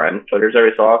check friends' Twitters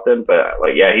every so often, but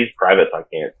like he's private, so I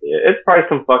can't see it. It's probably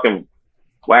some fucking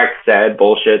whack sad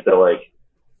bullshit that like.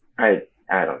 I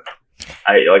don't know.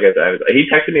 Like I said, he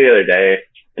texted me the other day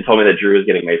and told me that Drew was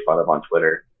getting made fun of on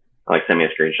Twitter. Like sent me a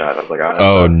screenshot. I was like,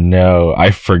 oh no, I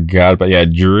forgot. But yeah,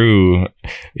 Drew,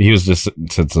 he was just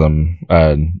said some.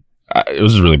 It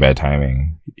was just really bad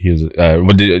timing. He was.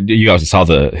 You guys saw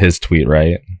his tweet,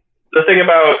 right? The thing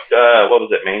about what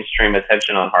was it? Mainstream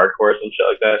attention on hardcore and shit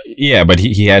like that. Yeah, but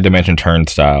he had to mention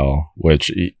Turnstile, which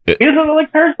he doesn't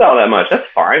like Turnstile that much. That's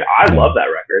fine. I love that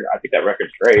record. I think that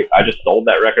record's great. I just sold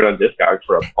that record on Discogs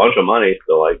for a bunch of money.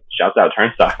 So like, shouts out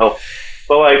Turnstile.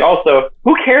 But like, also,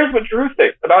 who cares what Drew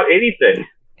thinks about anything?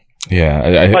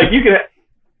 Yeah, like you can.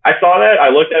 I saw that. I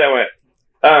looked at it. I went,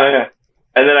 yeah.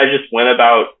 And then I just went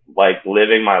about like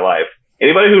living my life.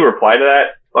 Anybody who replied to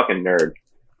that, fucking nerd.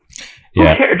 Who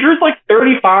Yeah. cares? Drew's like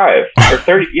 35 or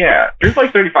 30. Yeah, Drew's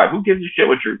like 35. Who gives a shit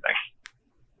what Drew thinks?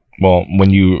 Well,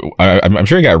 I'm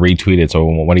sure it got retweeted. So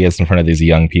when he gets in front of these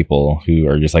young people who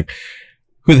are just like,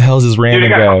 who the hell is this Dude, random he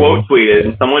got guy? quote tweeted,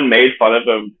 and someone made fun of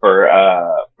him for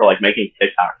like making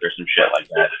TikToks or some shit like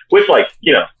that. Which, like,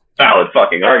 you know, valid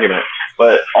fucking argument.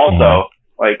 But also,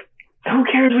 like, who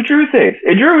cares what Drew thinks?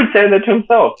 And Drew would say that to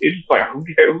himself. He's just like, who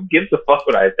cares? Who gives a fuck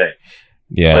what I think?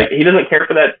 Yeah. Like, he doesn't care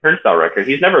for that Turnstile record.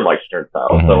 He's never liked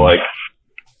Turnstile. So, like,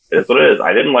 it's what it is.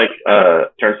 I didn't like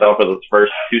Turnstile for those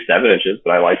first 2 7-inches,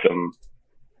 but I liked him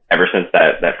ever since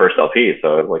that first LP.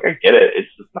 So, like, I get it. It's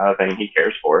just not a thing he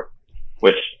cares for.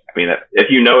 Which, I mean,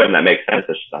 if you know him, that makes sense.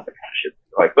 It's just not the kind of shit.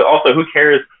 Like, but also, who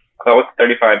cares about what the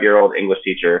 35-year-old English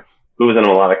teacher who was in a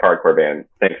melodic hardcore band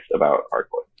thinks about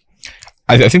hardcore?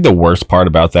 I think the worst part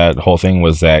about that whole thing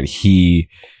was that he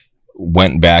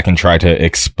went back and tried to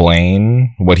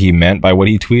explain what he meant by what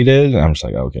he tweeted. And I'm just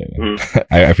like, okay.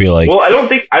 I feel like, well, I don't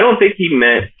think he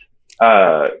meant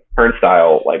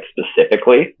Turnstile like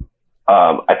specifically.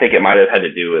 I think it might have had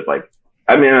to do with like,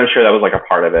 I mean, I'm sure that was like a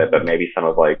part of it, but maybe some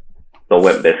of like the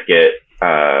Limp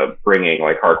Bizkit bringing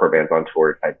like hardcore bands on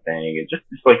tour type thing, and just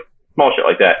like small shit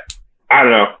like that. I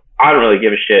don't know. I don't really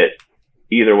give a shit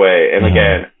either way. And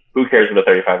again, who cares what a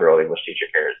 35-year-old English teacher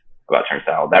cares about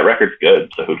Turnstile? That record's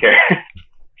good, so who cares?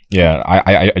 Yeah,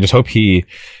 I just hope he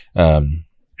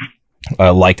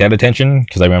liked that attention,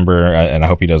 because I remember, and I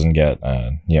hope he doesn't get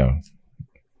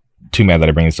too mad that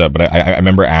I bring this up, but I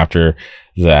remember after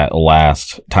that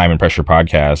last Time and Pressure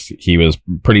podcast, he was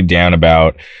pretty down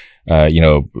about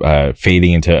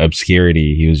fading into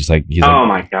obscurity. He was just like, oh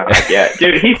my god, yeah,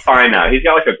 dude, he's fine now. He's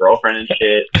got like a girlfriend and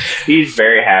shit. He's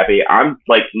very happy. I'm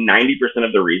like 90%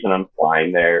 of the reason I'm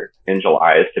flying there in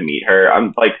July is to meet her.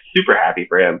 I'm like super happy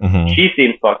for him. She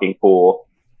seems fucking cool.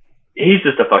 He's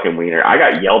just a fucking wiener. I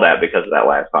got yelled at because of that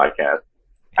last podcast.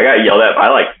 I got yelled at. I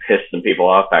like pissed some people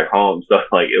off back home. So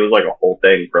like it was like a whole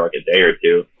thing for like a day or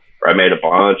two where I made a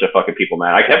bunch of fucking people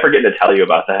mad. I kept forgetting to tell you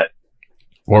about that.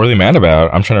 What were they mad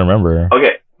about? I'm trying to remember.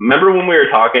 Okay. Remember when we were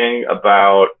talking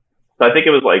about, so I think it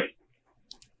was like,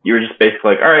 you were just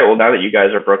basically like, all right, well, now that you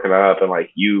guys are broken up and like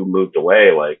you moved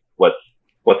away, like what's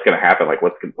going to happen? Like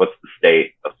what's the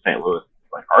state of St. Louis,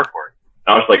 like hardcore?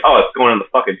 And I was like, oh, it's going in the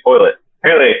fucking toilet.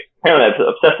 Apparently that's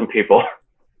upsetting people.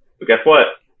 But guess what?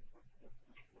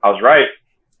 I was right.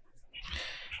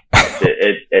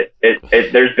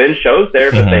 There's been shows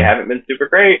there, but they haven't been super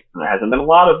great. And there hasn't been a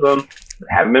lot of them. They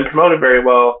haven't been promoted very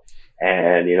well.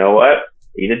 And you know what?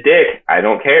 Eat a dick. I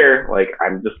don't care. Like,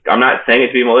 I'm not saying it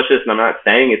to be malicious, and I'm not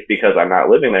saying it's because I'm not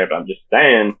living there, but I'm just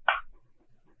saying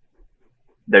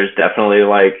there's definitely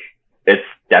like, it's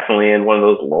definitely in one of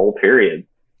those lull periods.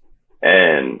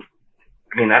 And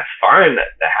I mean, that's fine. That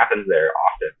happens there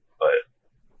often,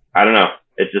 but I don't know.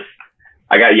 It's just,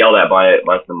 I got yelled at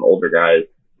by some older guys.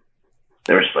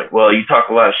 They were just like, well, you talk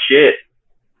a lot of shit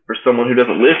for someone who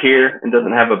doesn't live here and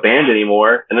doesn't have a band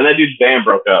anymore. And then that dude's band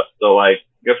broke up. So like,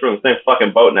 I guess we're in the same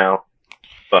fucking boat now.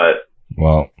 But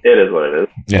well, it is what it is.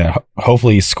 Yeah.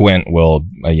 Hopefully Squint will,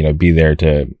 be there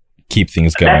to keep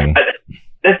things going.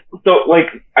 So like,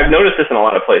 I've noticed this in a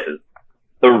lot of places.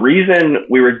 The reason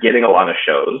we were getting a lot of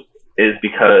shows is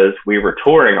because we were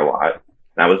touring a lot.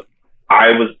 And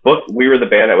I was booked. We were the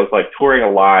band that was like touring a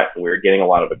lot, and we were getting a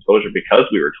lot of exposure because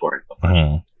we were touring so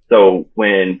much. So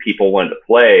when people wanted to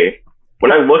play, when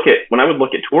I would look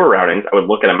at tour routings, I would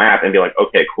look at a map and be like,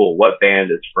 okay, cool. What band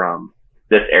is from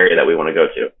this area that we want to go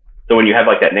to? So when you have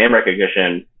like that name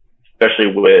recognition,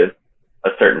 especially with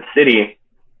a certain city,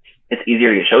 it's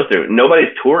easier to get shows through. Nobody's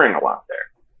touring a lot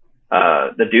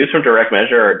there. The dudes from Direct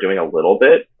Measure are doing a little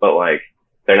bit, but like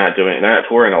they're not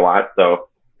touring a lot. So,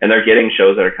 and they're getting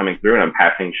shows that are coming through, and I'm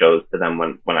passing shows to them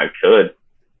when I could.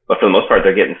 But for the most part,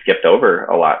 they're getting skipped over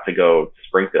a lot to go to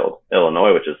Springfield,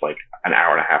 Illinois, which is like an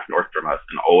hour and a half north from us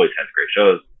and always has great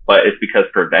shows. But it's because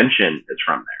Prevention is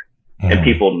from there. And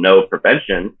people know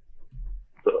Prevention,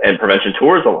 and Prevention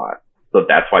tours a lot. So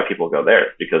that's why people go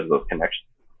there, because of those connections.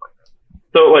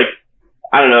 So like,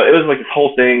 I don't know. It was like this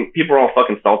whole thing. People were all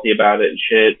fucking salty about it and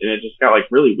shit. And it just got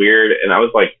like really weird. And I was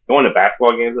like going to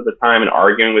basketball games at the time and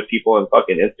arguing with people in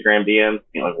fucking Instagram DMs.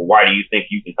 Like, well, why do you think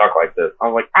you can talk like this? I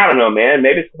was like, I don't know, man.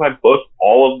 Maybe it's because I booked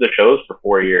all of the shows for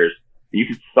 4 years. You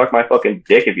can suck my fucking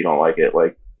dick if you don't like it.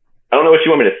 Like, I don't know what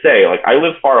you want me to say. Like, I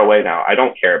live far away now. I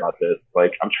don't care about this.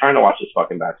 Like, I'm trying to watch this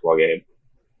fucking basketball game.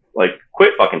 Like,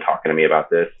 quit fucking talking to me about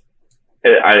this.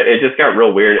 It just got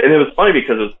real weird. And it was funny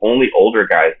because it was only older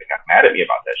guys that got mad at me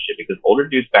about that shit, because older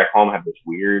dudes back home have this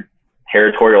weird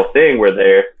territorial thing where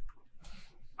their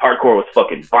hardcore was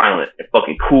fucking violent and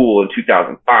fucking cool in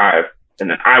 2005.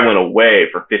 And then I went away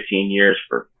for 15 years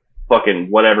for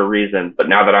fucking whatever reason. But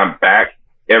now that I'm back,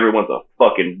 everyone's a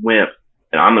fucking wimp.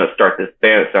 And I'm going to start this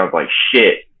band that sounds like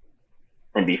shit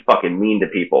and be fucking mean to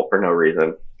people for no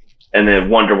reason. And then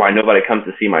wonder why nobody comes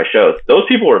to see my shows. Those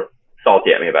people are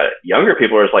salty at me about it. Younger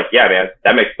people are just like, yeah, man,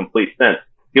 that makes complete sense.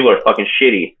 People are fucking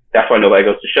shitty. That's why nobody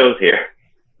goes to shows here.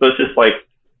 So it's just like,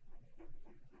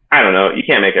 I don't know. You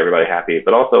can't make everybody happy,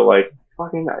 but also like,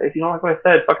 fucking, if you don't like what I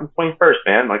said, fucking swing first,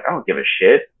 man. Like, I don't give a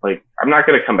shit. Like, I'm not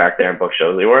going to come back there and book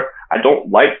shows anymore. I don't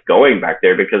like going back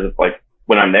there because it's like,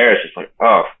 when I'm there, it's just like,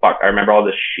 oh, fuck. I remember all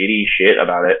this shitty shit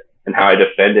about it and how I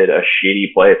defended a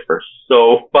shitty place for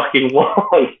so fucking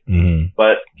long. Mm-hmm.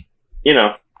 But, you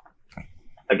know,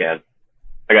 again,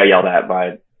 I got yelled at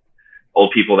by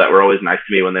old people that were always nice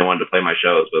to me when they wanted to play my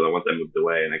shows, but then once I moved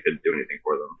away and I couldn't do anything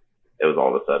for them, it was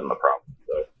all of a sudden a problem.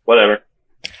 So, whatever.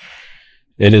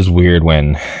 It is weird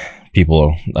when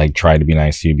people like try to be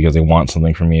nice to you because they want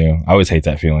something from you. I always hate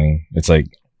that feeling. It's like,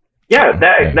 yeah,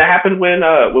 that happened when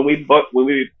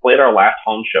we played our last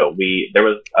home show. There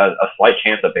was a slight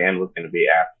chance a band was going to be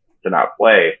asked to not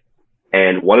play,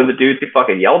 and one of the dudes who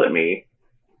fucking yelled at me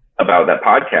about that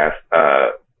podcast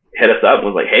hit us up and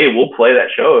was like, "Hey, we'll play that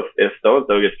show if so and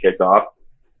so gets kicked off."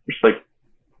 Just like,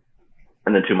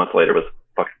 and then 2 months later was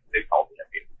fucking big call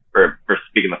at me for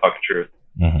speaking the fucking truth.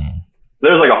 Mm-hmm.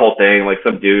 There was like a whole thing, like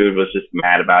some dude was just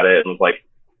mad about it and was like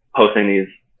posting these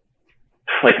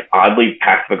like oddly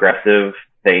passive aggressive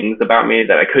things about me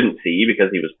that I couldn't see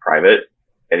because he was private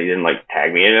and he didn't like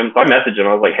tag me in him. So I messaged him.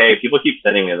 I was like, hey, people keep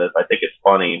sending me this. I think it's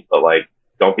funny, but like,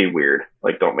 don't be weird.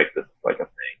 Like, don't make this like a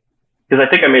thing. Because I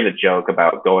think I made a joke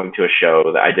about going to a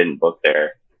show that I didn't book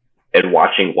there and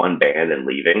watching one band and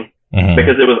leaving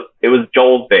because it was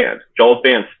Joel's band. Joel's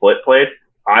band Split played.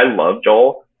 I love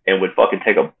Joel and would fucking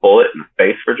take a bullet in the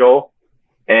face for Joel.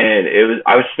 And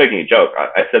I was just making a joke.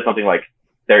 I said something like,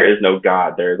 there is no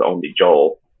God, there is only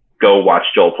Joel. Go watch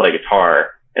Joel play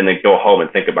guitar and then go home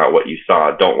and think about what you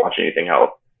saw. Don't watch anything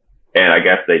else. And I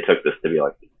guess they took this to be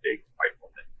like this big fight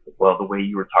thing. Well, the way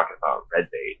you were talking about Red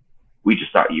Bait, we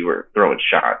just thought you were throwing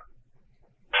shots.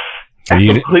 That's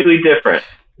completely different.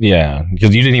 Yeah,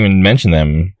 because you didn't even mention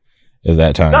them at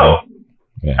that time. No.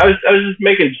 Yeah. I was just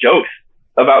making jokes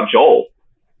about Joel.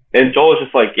 And Joel was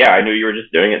just like, yeah, I knew you were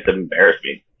just doing it to embarrass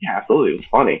me. Yeah, absolutely. It was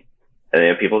funny. And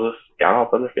then people just got all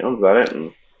other feelings about it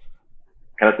and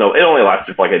kind of snowed. It only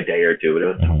lasted for like a day or two, but it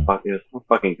was so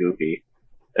fucking goofy.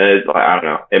 And it's like, I don't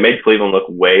know. It made Cleveland look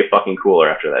way fucking cooler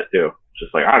after that too. It's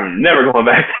just like, I'm never going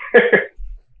back there.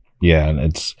 Yeah, and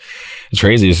it's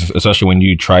crazy, especially when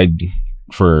you tried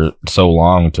for so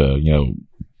long to,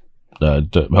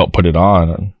 to help put it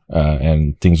on,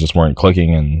 and things just weren't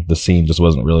clicking, and the scene just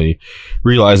wasn't really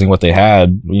realizing what they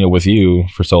had, with you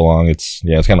for so long. It's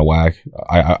kind of whack.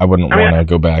 I wouldn't want to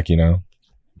go back.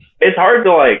 It's hard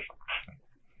to like.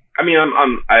 I mean,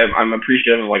 I'm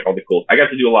appreciative of like all the cool. I got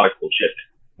to do a lot of cool shit.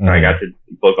 Mm-hmm. I got to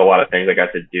book a lot of things. I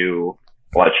got to do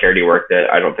a lot of charity work that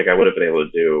I don't think I would have been able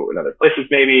to do in other places,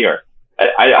 maybe. Or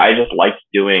I just liked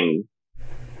doing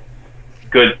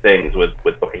good things with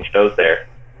booking shows there.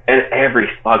 And every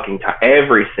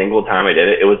single time I did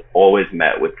it, it was always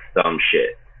met with some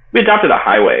shit. We adopted a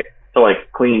highway to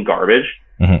like clean garbage.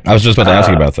 Mm-hmm. I was just about to ask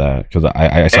you about that because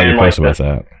I saw your post about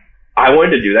that. I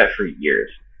wanted to do that for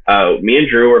years. Me and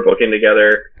Drew were booking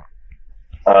together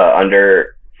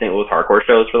under St. Louis hardcore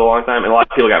shows for a long time, and a lot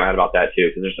of people got mad about that too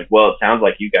because they're just like, well, it sounds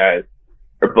like you guys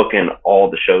are booking all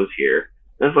the shows here.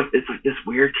 And it's like this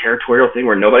weird territorial thing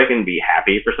where nobody can be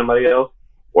happy for somebody else,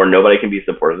 or nobody can be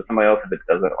supportive of somebody else if it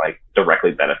doesn't like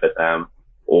directly benefit them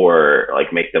or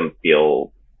like make them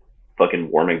feel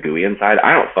fucking warm and gooey inside.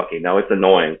 I don't fucking know. It's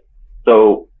annoying.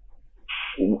 So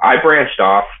I branched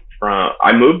off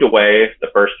I moved away the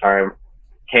first time,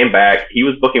 came back. He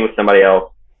was booking with somebody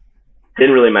else.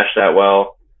 Didn't really mesh that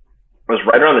well. It was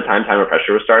right around the time of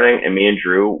Pressure was starting, and me and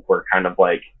Drew were kind of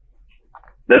like,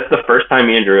 that's the first time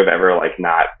me and Drew have ever like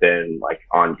not been like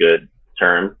on good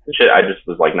terms and shit. I just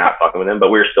was like not fucking with him, but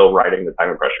we were still writing the Time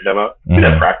and Pressure demo. Mm-hmm. We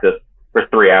had practice for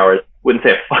 3 hours. Wouldn't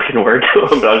say a fucking word to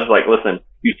him, but I was just like, listen,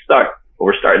 you suck, but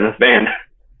we're starting this band.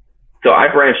 So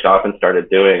I branched off and started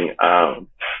doing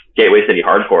Gateway City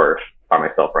Hardcore by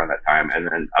myself around that time. And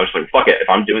then I was like, fuck it. If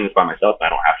I'm doing this by myself, I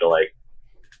don't have to like,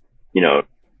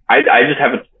 I just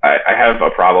have a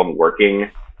problem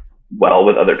working well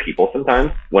with other people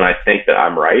sometimes when I think that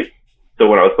I'm right. So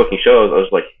when I was booking shows, I was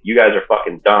like, you guys are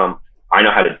fucking dumb. I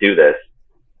know how to do this.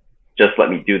 Just let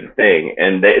me do the thing.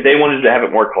 And they wanted to have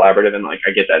it more collaborative. And like,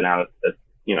 I get that now. It's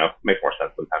makes more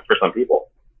sense sometimes for some people.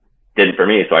 Didn't for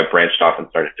me. So I branched off and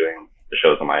started doing the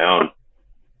shows on my own.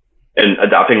 And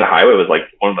adopting the highway was like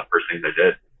one of the first things I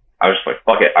did. I was just like,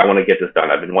 fuck it, I want to get this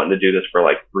done. I've been wanting to do this for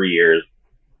like 3 years.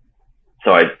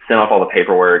 So I sent off all the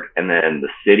paperwork, and then the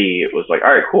city was like,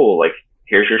 all right, cool. Like,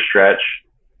 here's your stretch.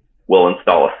 We'll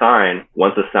install a sign.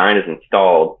 Once the sign is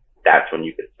installed, that's when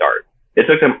you can start. It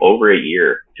took them over a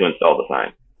year to install the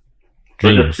sign. So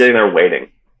I was just sitting there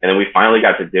waiting. And then we finally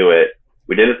got to do it.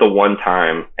 We did it the one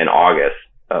time in August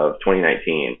of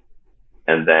 2019.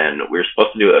 And then we were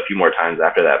supposed to do it a few more times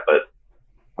after that, but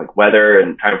like weather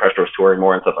and Time Pressure was touring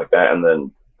more and stuff like that. And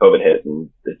then COVID hit and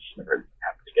it just never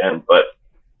happened again. But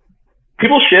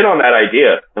people shit on that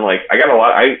idea. And like, I got a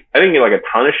lot, I didn't get like a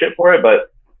ton of shit for it,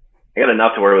 but I got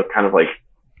enough to where it was kind of like,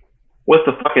 what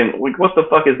the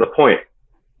fuck is the point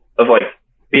of like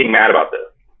being mad about this?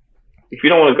 If you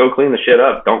don't want to go clean the shit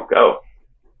up, don't go.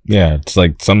 Yeah, it's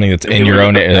like something that's in your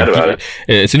own area.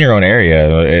 It's in your own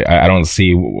area. I don't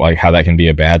see like how that can be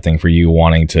a bad thing for you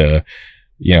wanting to,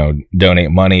 you know,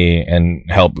 donate money and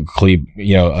help clean,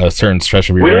 you know, a certain stretch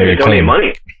of your area. We don't donate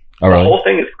money. Oh, really? The whole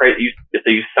thing is crazy.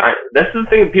 You sign. That's the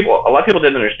thing. A lot of people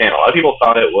didn't understand. A lot of people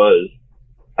thought it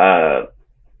was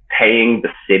paying the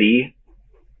city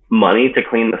money to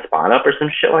clean the spot up or some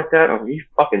shit like that. Are you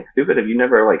fucking stupid? Have you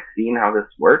never like seen how this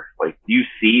works? Like, you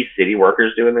see city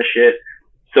workers doing this shit.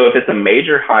 So if it's a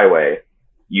major highway,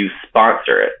 you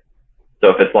sponsor it.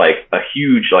 So if it's like a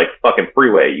huge like fucking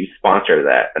freeway, you sponsor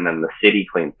that, and then the city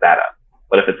cleans that up.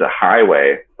 But if it's a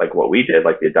highway, like what we did,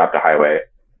 like the Adopt a Highway,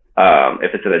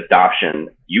 if it's an adoption,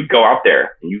 you go out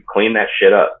there and you clean that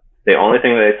shit up. The only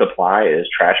thing that they supply is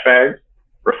trash bags,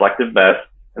 reflective vests,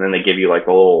 and then they give you like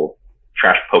a little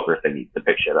trash poker thingy to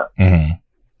pick shit up. Mm-hmm.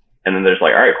 And then there's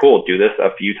like, all right, cool, do this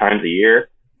a few times a year,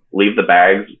 leave the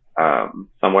bags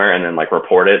somewhere, and then like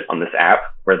report it on this app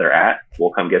where they're at.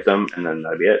 We'll come get them, and then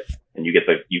that'd be it. And you get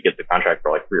the contract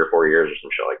for like 3 or 4 years or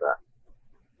some shit like that.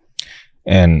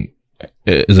 And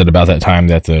is it about that time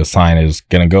that the sign is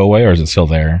gonna go away, or is it still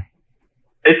there?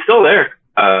 It's still there.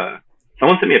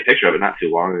 Someone sent me a picture of it not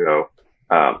too long ago.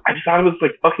 I just thought it was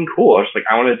like fucking cool. I was like,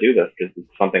 I want to do this because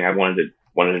it's something I wanted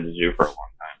to do for a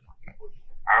long time.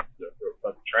 I'm gonna throw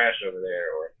fucking trash over there,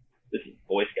 or this is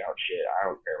Boy Scout shit. I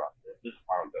don't care about this. This is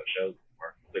why I don't go to shows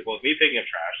anymore. It's like, well, if me picking up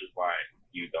trash is why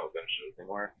you don't go to shows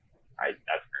anymore,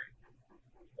 that's great.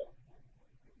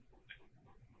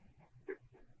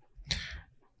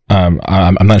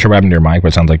 I'm not sure what happened to your mic, but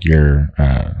it sounds like you're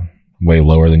way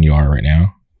lower than you are right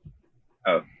now.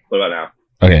 Oh, what about now?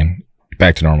 Okay,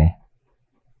 back to normal.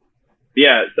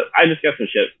 Yeah, so I just got some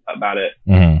shit about it.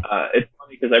 Mm-hmm. It's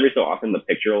funny because every so often the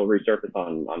picture will resurface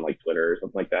on like Twitter or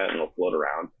something like that, and it'll float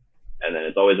around. And then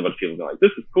it's always a bunch of people going like, "This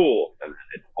is cool," and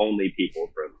it's only people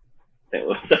from St.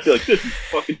 Louis. I feel like this is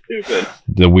fucking stupid.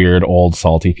 The weird old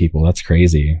salty people. That's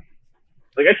crazy.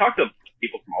 Like, I talked to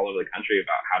people from all over the country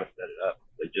about how to set it up.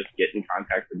 Like, just get in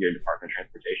contact with your Department of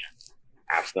Transportation,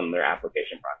 ask them their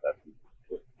application process.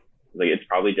 Like, it's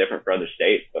probably different for other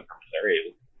states, but for Missouri,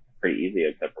 it was pretty easy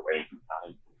except for waiting some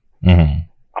time. Mm-hmm.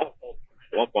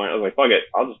 At one point, I was like, "Fuck it,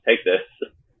 I'll just take this.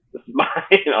 This is mine.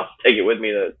 I'll just take it with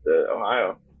me to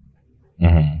Ohio."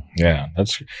 Mm-hmm. Yeah,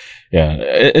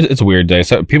 it's a weird day.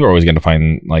 So people are always going to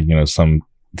find like, you know,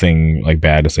 something like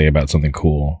bad to say about something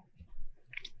cool.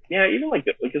 Yeah, even like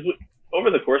because over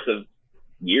the course of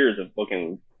years of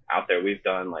booking out there, we've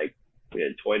done like, we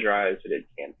did toy drives, we did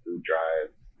canned food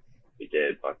drives, we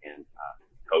did fucking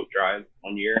coat drives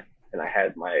one year, and I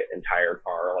had my entire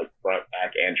car like front,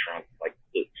 back, and trunk like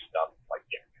stuff like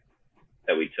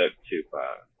that we took to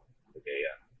like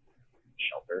a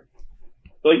shelter.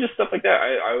 So like just stuff like that,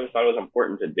 I always thought it was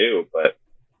important to do, but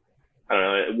I don't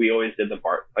know. We always did the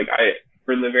part like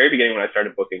from the very beginning when I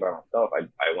started booking by myself, I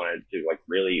wanted to like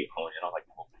really hone in on like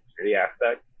the whole security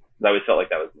aspect, because I always felt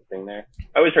like that was missing there.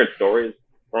 I always heard stories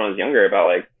when I was younger about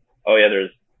like, oh yeah,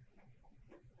 there's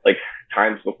like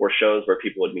times before shows where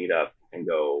people would meet up and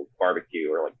go barbecue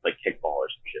or like kickball or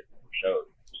some shit before shows.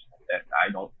 That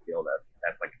I don't feel that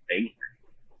that's like a thing.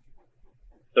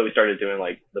 So we started doing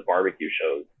like the barbecue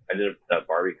shows. I did a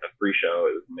free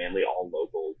show. It was mainly all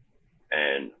locals,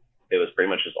 and it was pretty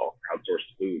much just all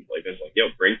crowdsourced food. Like, it's like, yo,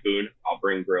 bring food. I'll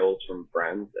bring grills from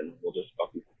friends, and we'll just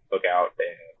fucking cook out,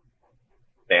 and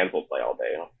bands will play all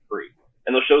day, and it's free.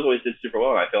 And those shows always did super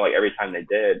well. And I feel like every time they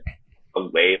did, a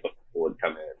wave of people would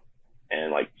come in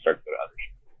and like start to go to other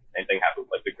shows. Same thing happened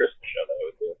with like the Christmas show that I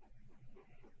would do.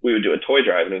 We would do a toy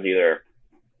drive, and it was either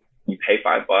you pay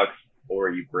 $5 or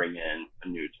you bring in a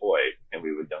new toy, and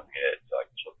we would donate it to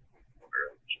like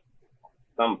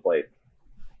some place.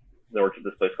 I worked at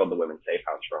this place called the Women's Safe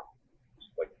House for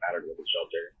like a battered women's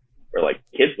shelter, where like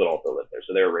kids would also live there,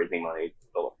 so they were raising money to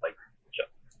build a playground.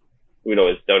 We'd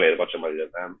always donate a bunch of money to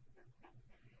them,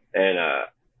 and I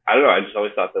don't know. I just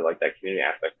always thought that like that community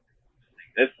aspect was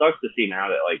And it sucks to see now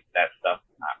that like that stuff.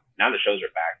 Now the shows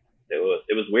are back. It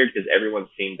was weird because everyone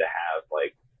seemed to have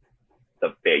like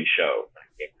the big show.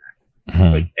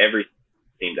 Like every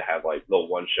seemed to have like the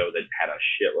one show that had a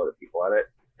shitload of people on it,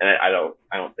 and I don't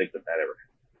think that ever happened.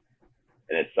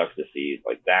 And it sucks to see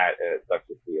like that, and it sucks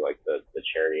to see like the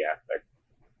charity aspect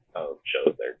of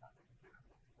shows there.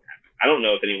 I don't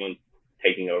know if anyone's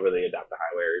taking over the Adopt a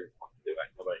Highway or even wants to do it.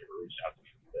 Nobody ever reached out to me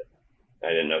with it. I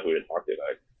didn't know who to talk to.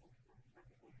 I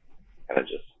kind of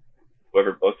just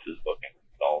whoever books is booking.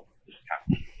 It's all just kind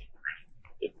of.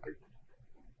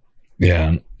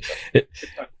 Yeah.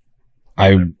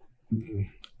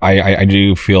 I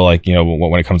do feel like, you know,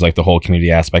 when it comes to like the whole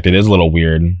community aspect, it is a little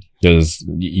weird because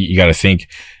you got to think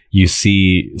you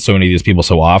see so many of these people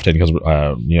so often because,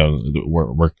 you know,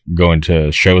 we're going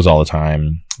to shows all the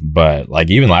time. But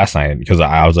like even last night, because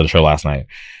I was at a show last night,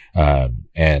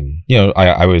 and, you know,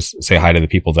 I always say hi to the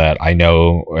people that I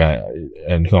know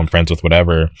and who I'm friends with,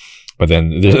 whatever. But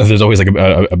then there's always like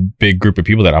a big group of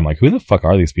people that I'm like, who the fuck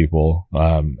are these people?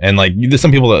 And like there's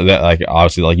some people that like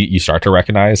obviously like you start to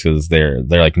recognize because they're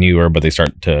like newer, but they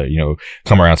start to, you know,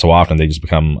 come around so often they just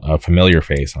become a familiar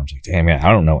face. And I'm like, damn man, I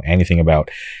don't know anything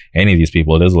about any of these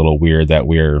people. It is a little weird that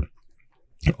we're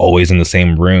always in the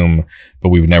same room, but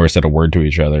we've never said a word to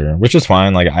each other, which is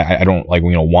fine. Like I don't like,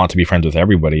 you know, want to be friends with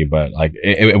everybody, but like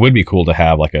it would be cool to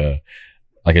have like a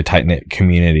tight knit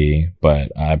community,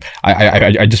 but I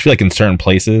just feel like in certain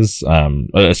places,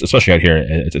 especially out here,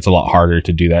 it's a lot harder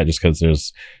to do that just because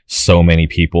there's so many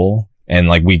people, and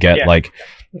like we get like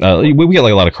we get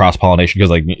like a lot of cross pollination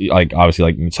because like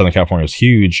obviously like Southern California is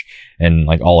huge, and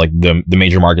like all like the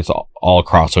major markets all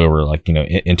cross over like, you know,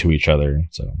 into each other.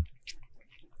 So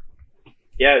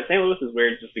yeah, St. Louis is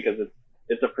weird just because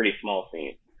it's a pretty small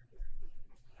scene.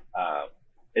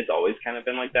 It's always kind of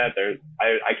been like that.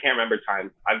 I can't remember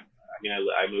times. I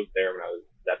moved there when I was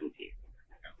 17.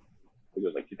 It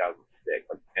was like 2006,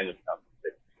 like end of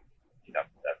 2006,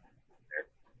 2007.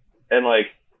 And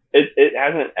like it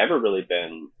hasn't ever really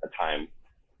been a time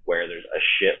where there's a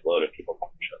shitload of people on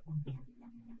the show.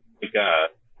 Like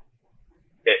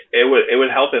it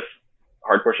would help if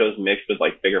hardcore shows mixed with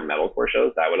like bigger metalcore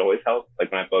shows. That would always help.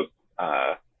 Like when I booked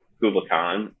Kubla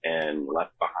Khan and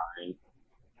Left Behind.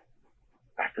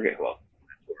 I forget who else.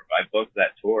 I booked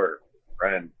that tour with a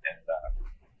friend, and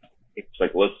it's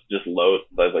like, let's just load.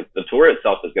 Like the tour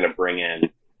itself is going to bring in.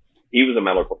 He was a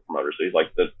metalcore promoter, so he's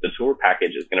like, the tour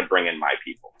package is going to bring in my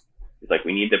people. He's like,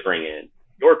 we need to bring in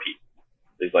your people.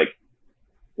 So he's like,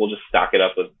 we'll just stock it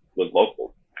up with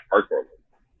locals, like hardcore locals,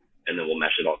 and then we'll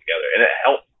mesh it all together. And it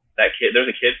helps. That kid, there's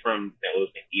a kid from St. Louis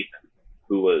named Ethan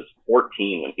who was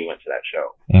 14 when he went to that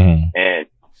show, and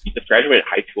he just graduated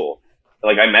high school.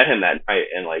 Like I met him that night,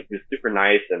 and like he was super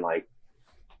nice, and like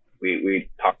we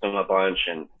talked to him a bunch,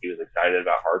 and he was excited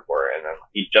about hardcore. And then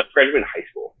he just graduated high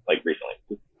school like recently.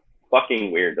 It's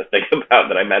fucking weird to think about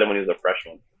that. I met him when he was a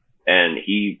freshman, and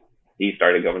he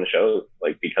started going to shows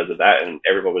like because of that, and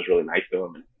everyone was really nice to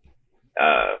him. And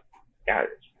yeah,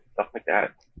 stuff like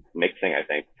that mixing I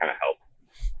think kind of helped.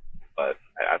 But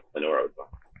I don't know where I was going.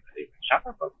 Shout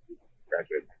out to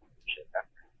graduated shit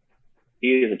after.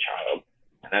 He is a child,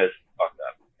 and that is fucked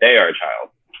up. They are a child.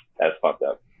 That's fucked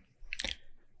up.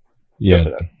 Yeah,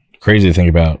 crazy to think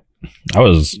about. I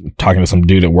was talking to some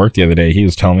dude at work the other day. He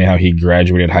was telling me how he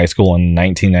graduated high school in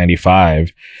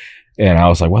 1995, and I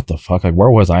was like, "What the fuck? Like,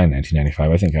 where was I in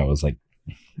 1995? I think I was like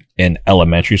in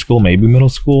elementary school, maybe middle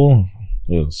school.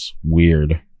 It was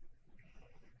weird."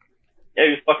 Yeah,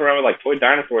 he was fucking around with like toy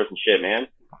dinosaurs and shit, man.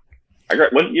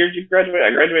 What year did you graduate?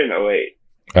 I graduated in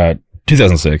 08.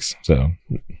 2006. So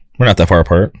we're not that far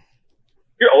apart.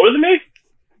 You're older than me?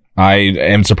 I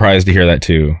am surprised to hear that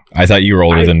too. I thought you were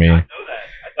older than me. I know that.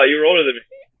 I thought you were older than me.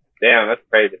 Damn, that's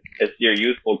crazy. It's your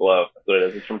youthful glow. That's what it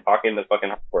is. It's from talking to fucking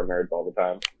hardcore nerds all the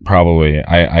time. Probably.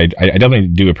 I definitely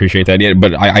do appreciate that. Yeah,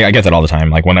 but I get that all the time.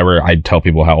 Like whenever I tell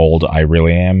people how old I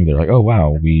really am, they're like, "Oh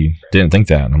wow, we didn't think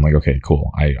that." And I'm like, "Okay,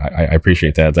 cool. I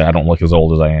appreciate that. That I don't look as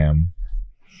old as I am."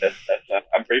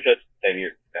 I'm pretty sure it's the same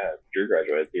year Drew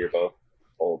graduated. So you're both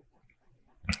old.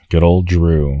 Good old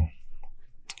Drew.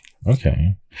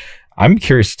 Okay. I'm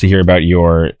curious to hear about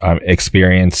your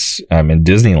experience in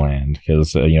Disneyland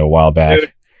because, you know, a while back.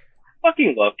 Dude, I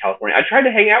fucking love California. I tried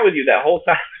to hang out with you that whole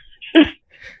time.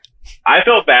 I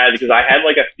felt bad because I had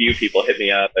like a few people hit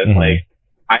me up, and like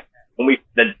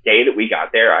the day that we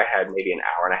got there, I had maybe an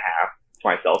hour and a half to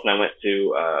myself, and I went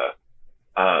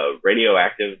to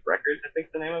Radioactive Records, I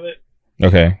think the name of it.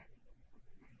 Okay.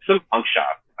 Some punk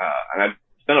shop, and I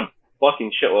spent a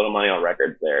fucking shitload of money on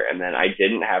records there, and then I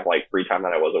didn't have like free time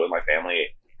that I wasn't with my family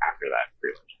after that.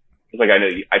 Pretty much. It's like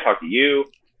I talked to you,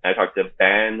 And I talked to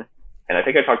Ben, and I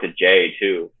think I talked to Jay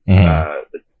too. Mm-hmm. And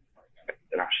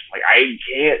I was just like, I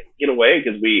can't get away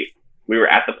because we were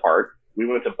at the park. We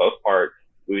went to both parks.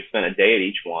 We spent a day at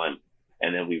each one,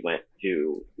 and then we went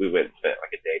and spent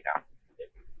like a day down.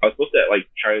 I was supposed to like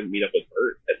try to meet up with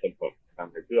Bert at some point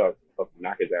down there too. I was supposed to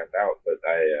knock his ass out, but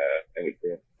I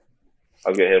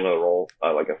was gonna hit him with a roll,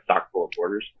 like a sock full of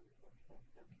quarters.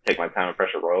 Take my time and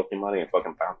pressure royalty money and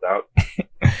fucking bounce out.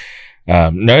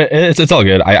 No, it's all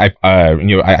good.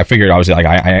 I figured obviously like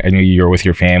I knew you were with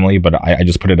your family, but I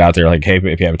just put it out there like, hey,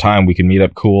 if you have time, we can meet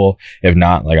up. Cool. If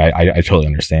not, like I totally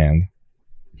understand.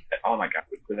 Oh my god,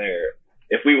 we were there.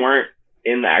 If we weren't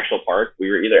in the actual park,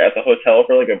 we were either at the hotel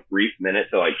for like a brief minute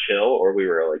to like chill, or we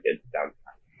were like downtown.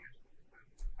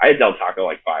 I had Del Taco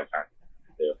like 5 times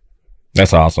too.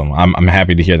 That's awesome. I'm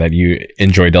happy to hear that you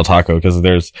enjoy Del Taco, because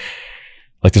there's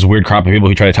like this weird crop of people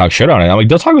who try to talk shit on it. I'm like,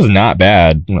 Del Taco's not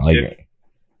bad. Like,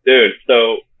 dude,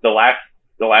 so the last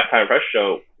time press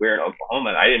show, we were in Oklahoma,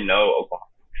 and I didn't know Oklahoma.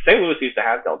 St. Louis used to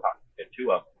have Del Taco. They had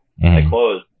 2 of them. They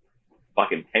closed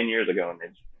fucking 10 years ago,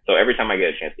 and so every time I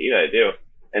get a chance to eat it, I do.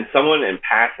 And someone in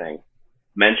passing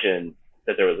mentioned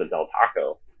that there was a Del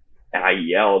Taco, and I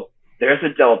yelled, "There's a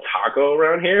Del Taco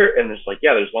around here!" And there's like,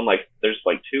 yeah, there's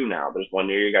 2 now. There's one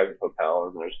near your guys' hotel,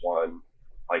 and there's one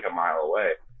like a mile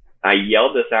away. I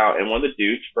yelled this out, and one of the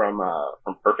dudes from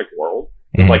Perfect World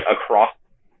was like across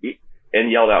the street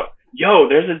and yelled out, "Yo,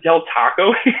 there's a Del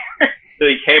Taco here!" So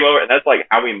he came over, and that's like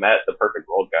how we met the Perfect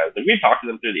World guys. Like we talked to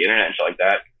them through the internet and shit like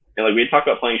that, and like we talked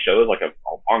about playing shows like a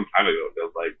long time ago. It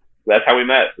was like that's how we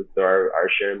met. Through our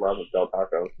shared love of Del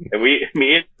Taco, and me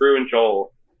and Drew and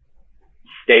Joel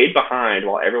stayed behind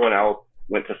while everyone else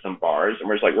went to some bars, and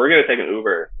we're just like, we're gonna take an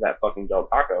Uber to that fucking Del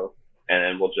Taco, and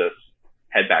then we'll just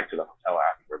head back to the hotel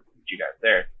afterwards. You guys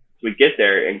there. So we get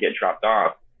there and get dropped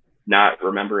off, not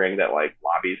remembering that like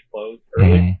lobbies closed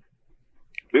early.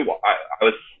 I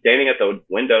was standing at the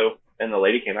window, and the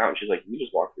lady came out, and she's like, "You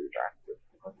just walk through the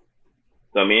drive-thru."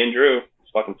 So me and Drew,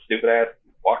 fucking stupid ass,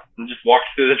 walked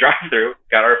through the drive-thru,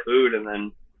 got our food, and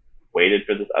then waited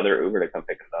for this other Uber to come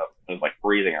pick us up. It was like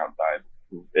freezing outside.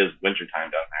 It was winter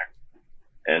time down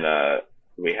there, and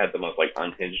we had the most like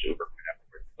unhinged Uber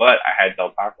afterwards. But I had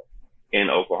Del Taco in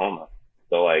Oklahoma,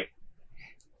 so like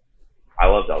I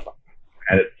love Del Taco.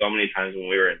 I had it so many times when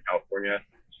we were in California.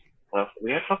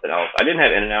 We had something else. I didn't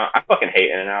have In-N-Out. I fucking hate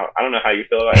In-N-Out. I don't know how you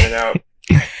feel about In-N-Out.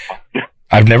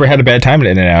 I've never had a bad time at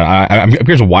In-N-Out. I'm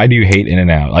curious, why do you hate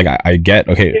In-N-Out? Like I get,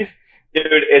 okay. Dude,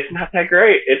 it's not that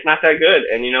great. It's not that good.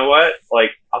 And you know what?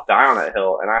 Like, I'll die on that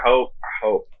hill. And I hope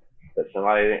that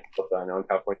somebody that I know in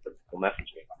California will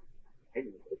message me. Hey,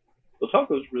 the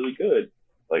taco's really good.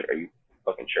 Like, are you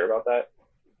fucking sure about that?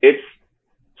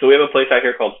 So we have a place out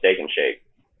here called Steak and Shake.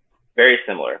 Very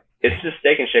similar. It's just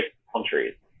Steak and Shake palm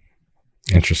trees.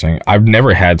 Interesting. I've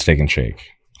never had Steak and Shake,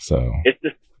 so it's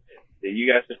just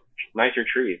you guys just nicer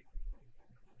trees.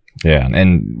 Yeah,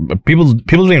 and people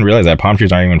don't even realize that palm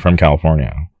trees aren't even from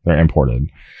California; they're imported.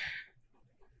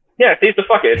 Yeah, see, the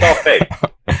fuck it, it's all fake.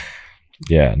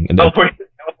 Yeah, California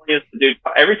is, dude.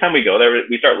 Every time we go there,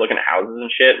 we start looking at houses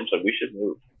and shit. And I'm like, we should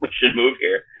move. We should move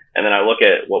here. And then I look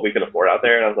at what we could afford out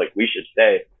there, and I was like, we should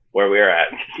stay where we're at.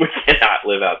 We cannot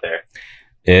live out there.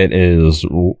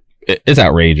 It's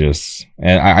outrageous,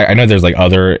 and I know there's like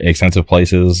other expensive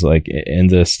places like in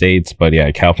the States, but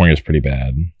yeah, California is pretty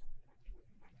bad.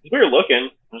 We were looking,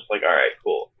 I'm just like, all right,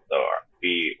 cool. So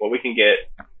what we can get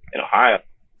in Ohio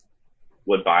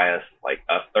would buy us like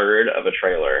a third of a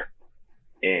trailer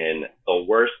in the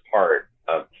worst part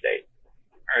of the state.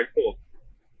 All right, cool.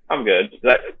 I'm good.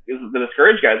 The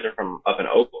discouraged guys are from up in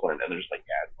Oakland, and they're just like,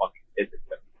 yeah, it's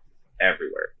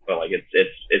everywhere. But like, it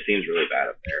seems really bad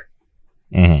up there.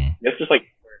 Mm-hmm. It's just like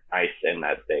nice in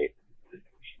that state. It's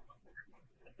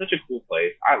such a cool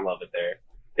place. I love it there.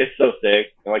 It's so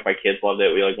sick. And like my kids loved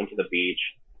it. We like went to the beach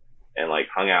and like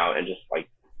hung out and just like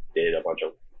did a bunch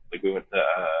of like we spent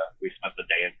the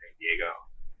day in San Diego.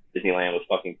 Disneyland was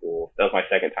fucking cool. That was my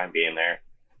second time being there.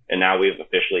 And now we've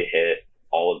officially hit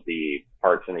all of the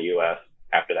parks in the US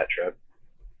after that trip.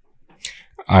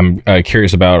 I'm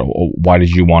curious about why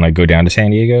did you want to go down to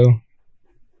San Diego?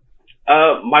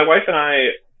 My wife and I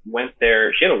went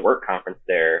there. She had a work conference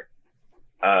there,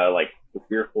 like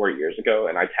 3 or 4 years ago,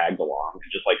 and I tagged along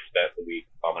and just like spent the week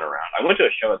bumming around. I went to a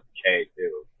show at the Che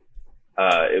too.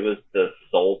 It was the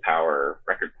Soul Power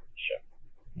record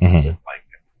show. Mm-hmm. With, like,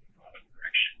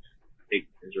 direction. I think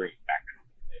Misery back.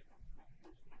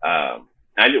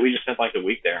 And we just spent like a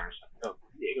week there. And I was like, oh,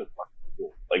 San Diego's fucking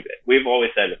cool. Like we've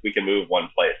always said, if we can move one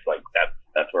place, like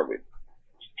that's where we.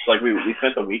 So like we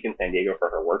spent a week in San Diego for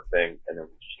her work thing, and then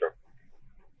we just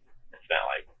spent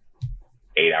like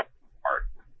 8 hours apart.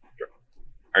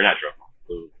 Or not drove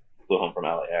home, flew home from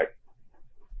LAX.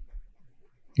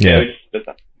 Yeah. We just did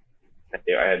that.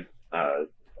 I had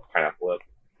pineapple whip.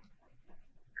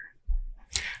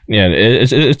 Yeah,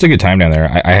 it's a good time down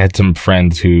there. I had some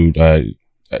friends who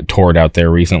toured out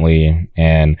there recently,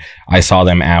 and I saw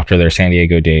them after their San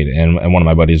Diego date, and one of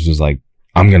my buddies was like,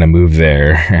 I'm gonna move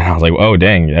there, and I was like, oh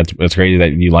dang, that's crazy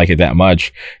that you like it that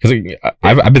much, because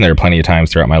I've been there plenty of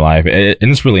times throughout my life, and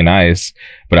it's really nice,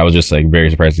 but I was just like very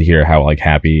surprised to hear how like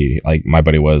happy like my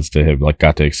buddy was to have like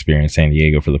got to experience San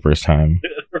Diego for the first time.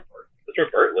 That's where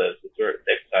Bert lives. That's where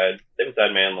David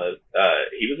Side Man lives.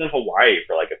 He was in Hawaii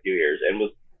for like a few years and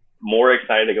was more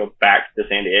excited to go back to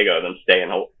San Diego than stay in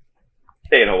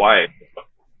Hawaii. I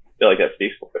feel like that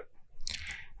speaks for it.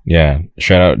 Yeah,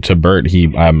 shout out to Bert. He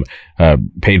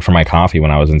paid for my coffee when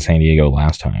I was in San Diego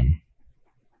last time.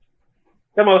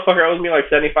 That motherfucker owes me like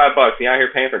 $75. You out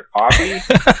here paying for coffee?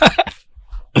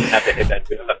 Have to hit that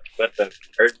dude up. Listen,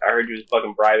 I heard you was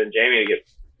fucking bribing Jamie to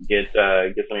get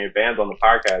some of your bands on the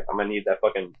podcast. I'm gonna need that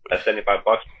 $75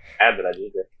 ad that I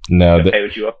just did. No, pay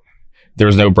what you up. There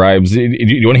was no bribes. Do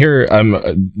you want to hear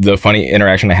the funny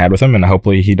interaction I had with him, and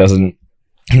hopefully he doesn't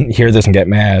hear this and get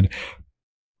mad.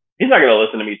 He's not gonna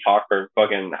listen to me talk for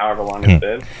fucking however long it's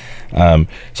been.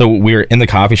 So we were in the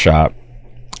coffee shop,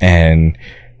 and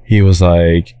he's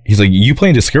like, you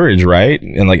playing Discourage, right?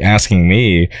 And like asking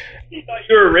me. He thought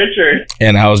you were Richard.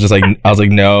 And I was just like,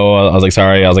 no. I was like,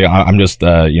 sorry. I was like, I'm just,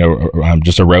 I'm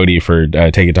just a roadie for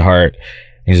Take It to Heart.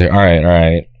 And he's like, all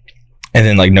right. And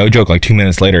then like, no joke, like 2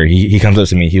 minutes later, he comes up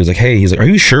to me. He was like, hey, he's like, are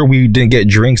you sure we didn't get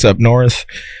drinks up north?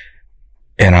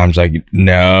 And I'm like,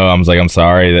 no. I'm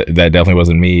sorry. That definitely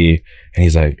wasn't me. And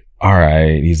he's like, all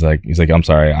right. He's like, I'm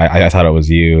sorry. I thought it was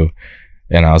you.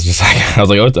 And I was just like,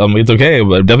 oh, it's okay,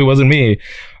 but it definitely wasn't me.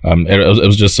 It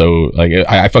was just so like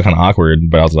I felt kind of awkward,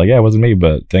 but I was like, yeah, it wasn't me.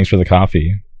 But thanks for the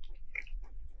coffee.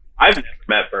 I've never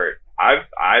met Bert.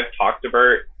 I've talked to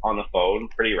Bert on the phone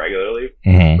pretty regularly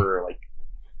for like.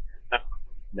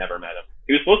 Never met him.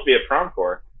 He was supposed to be at prom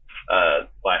corps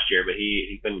last year, but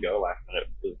he couldn't go last minute.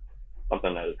 It was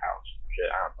something at his house. Shit,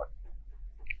 I don't know.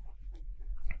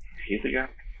 He's the guy.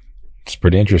 It's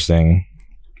pretty interesting.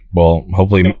 Well,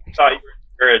 hopefully. I thought you were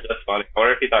that's funny. I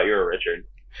wonder if he thought you were Richard.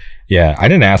 Yeah, I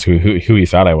didn't ask who he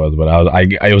thought I was, but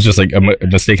I was just like a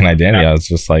mistaken identity. I was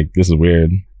just like, this is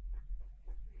weird.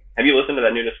 Have you listened to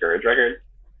that new Discourage record?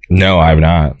 No, I have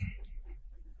not.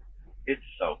 It's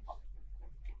so fun.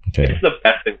 Okay. It's the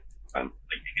best thing.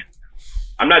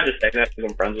 I'm not just saying that because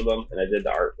I'm friends with them and I did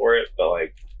the art for it, but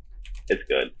like, it's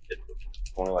good. It's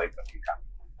only like a few times.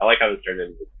 I like how it turned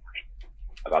into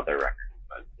about their record,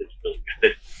 but it's really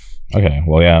good. Okay,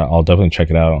 well, yeah, I'll definitely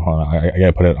check it out. I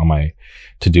gotta put it on my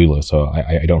to-do list so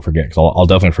I don't forget, because I'll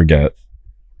definitely forget.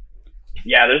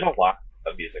 Yeah, there's a lot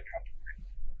of music out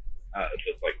there. It's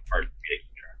just like hard to take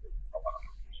track of a lot of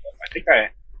stuff. I think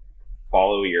I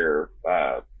follow your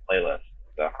playlist,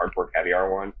 the Hardcore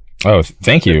Caviar one. Oh,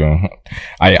 thank you.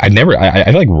 I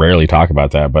like rarely talk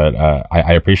about that, but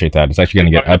I appreciate that. It's actually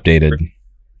going to get updated.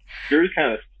 Drew's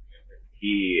kind of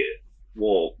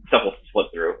stuff will slip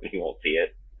through and he won't see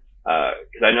it.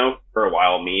 Because I know for a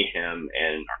while, me, him,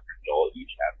 and our friend Joel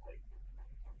each have like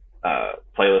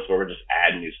playlists where we're just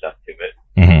add new stuff to it.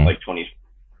 Mm-hmm. Like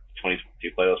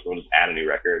 2022 playlists where we'll just add a new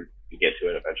record and get to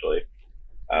it eventually.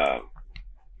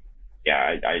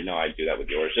 Yeah, I know I do that with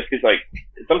yours. Just because, like,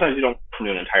 sometimes you don't listen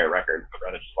to an entire record, but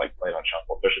rather just, like, play it on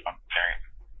shuffle, especially if I'm comparing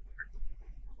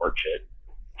or shit.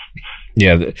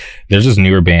 Yeah, there's this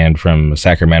newer band from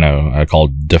Sacramento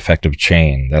called Defective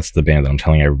Chain. That's the band that I'm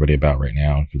telling everybody about right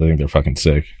now, because I think they're fucking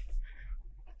sick.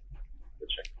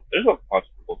 There's a bunch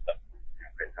of cool stuff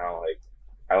right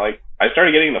now. I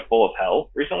started getting the Full of Hell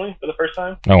recently for the first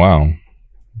time. Oh, wow.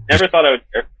 Never thought I would.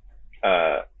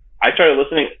 I started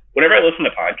listening. Whenever I listen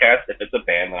to podcasts, if it's a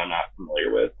band that I'm not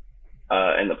familiar with,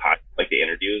 and like the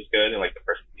interview is good, and like the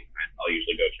person, I'll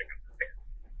usually go check out the band.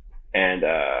 And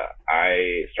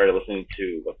I started listening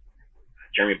to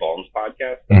Jeremy Baldwin's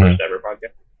podcast, the first ever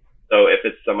podcast. So if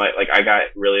it's somebody like I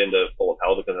got really into Full of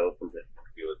Hell because I listened to this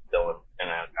interview with Dylan, and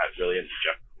I got really into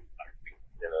Jeff.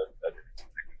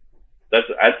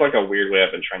 That's like a weird way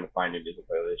I've been trying to find new music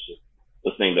lately. It's just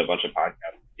listening to a bunch of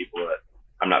podcasts with people that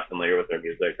I'm not familiar with their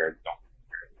music or don't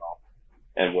hear it at all,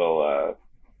 and will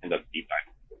end up deep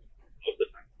diving most of the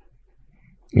time.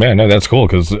 Yeah, no, that's cool,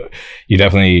 because you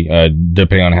definitely,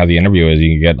 depending on how the interview is,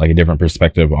 you can get like a different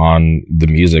perspective on the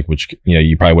music, which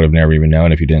you probably would have never even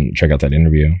known if you didn't check out that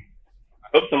interview.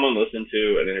 I hope someone listened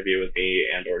to an interview with me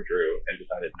and or Drew and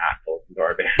decided not to listen to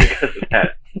our band because of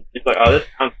that. It's like, oh, this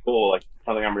sounds cool. Like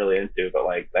something I'm really into, but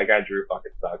like that guy Drew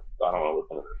fucking sucks, so I don't want to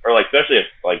listen to this. Or like, especially if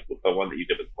like the one that you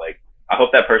did with Blake. I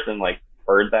hope that person like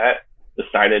heard that,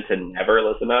 decided to never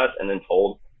listen to us, and then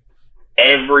told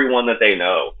everyone that they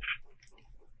know.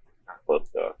 Close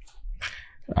to us.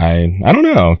 I don't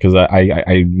know, because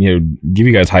I give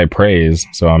you guys high praise,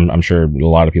 so I'm sure a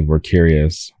lot of people were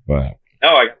curious, but no,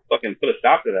 I fucking put a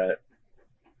stop to that.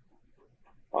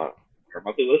 Our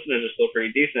monthly listeners are still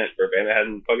pretty decent for a band that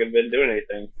hasn't fucking been doing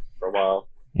anything for a while.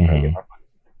 Mm-hmm. I'm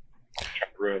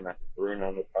trying to ruin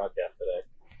on this podcast today.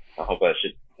 I hope that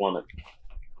shit plummet.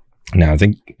 No, I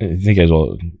think you guys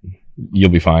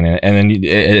you'll be fine, and then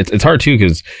it's hard too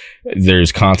because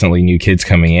there's constantly new kids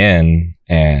coming in,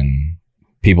 and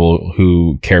people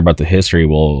who care about the history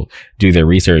will do their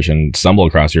research and stumble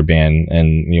across your band,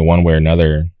 and one way or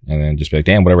another, and then just be like,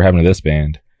 damn, whatever happened to this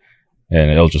band, and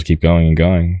it'll just keep going and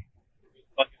going.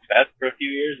 Fucking fast for a few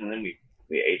years, and then we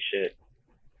ate shit.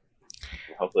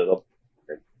 And hopefully it'll.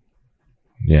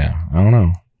 Yeah, I don't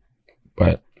know,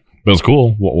 but it was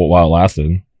cool while it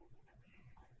lasted.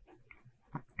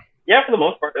 Yeah, for the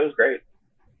most part, it was great.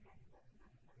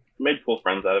 Made cool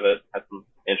friends out of it. Had some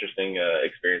interesting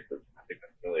experiences. I think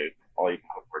that's really all you can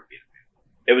hope for.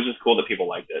 It was just cool that people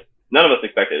liked it. None of us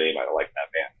expected anybody to like that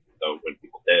band. So when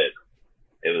people did,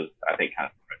 it was, I think, kind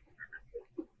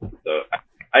of. So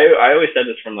I always said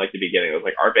this from like the beginning. It was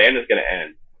like, our band is going to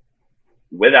end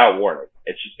without warning.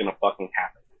 It's just going to fucking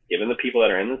happen. Given the people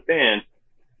that are in this band,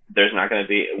 there's not going to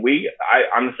be,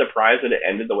 I'm surprised that it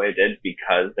ended the way it did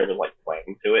because there was like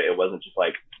planning to it. It wasn't just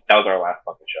like, that was our last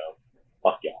fucking show.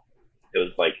 Fuck y'all. It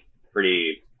was like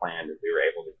pretty planned that we were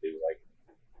able to do like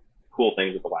cool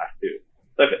things with the last two.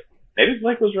 So maybe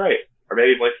Blake was right. Or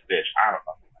maybe Blake's a bitch. I don't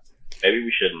know. Maybe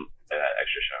we shouldn't play that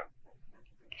extra show.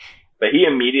 But he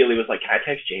immediately was like, can I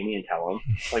text Jamie and tell him?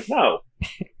 Like, no.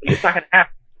 It's not going to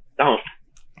happen. Don't.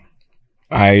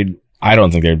 I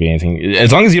don't think there'd be anything.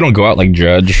 As long as you don't go out like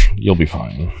Judge, you'll be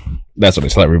fine. That's what I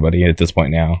tell everybody at this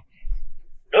point now.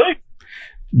 Really?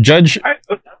 Judge. I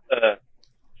was at the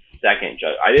second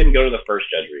Judge. I didn't go to the first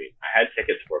Judge read. I had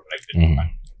tickets for it, but I couldn't.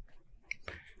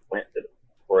 Mm-hmm. Went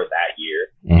for that year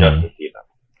just to see them.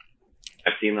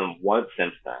 I've seen them once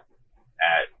since then.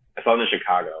 I saw them in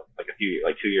Chicago like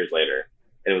 2 years later.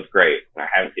 And it was great. And I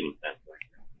haven't seen them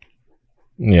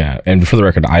since. Yeah, and for the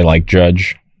record, I like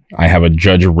Judge. I have a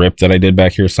Judge rip that I did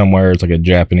back here somewhere. It's like a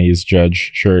Japanese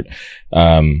Judge shirt.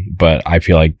 But I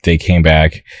feel like they came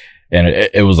back and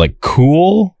it was like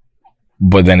cool,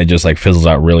 but then it just like fizzles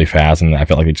out really fast. And I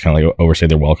felt like they just kind of like overstayed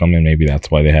their welcome. And maybe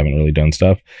that's why they haven't really done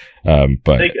stuff. But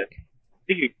I think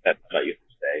that's what you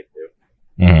say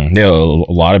too. Mm-hmm. Yeah,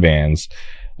 a lot of bands.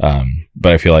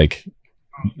 But I feel like.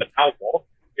 But how Wolf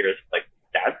here is like,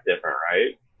 that's different,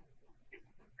 right?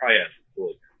 Probably has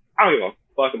cool. I don't give a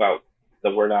fuck about the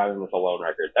We're Not In This Alone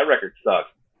record. That record sucks.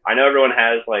 I know everyone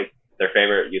has like their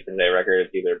favorite Youth Today record.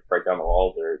 It's either Break Down the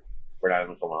Walls or We're Not In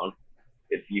This Alone.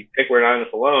 If you pick We're Not In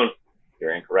This Alone,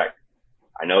 you're incorrect.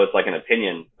 I know it's like an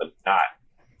opinion, but it's not.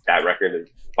 That record is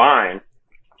fine,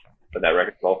 but that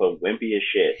record is also wimpy as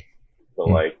shit. So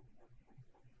like,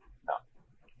 no.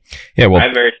 Yeah,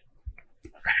 well,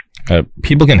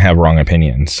 people can have wrong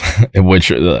opinions,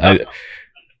 which opinion.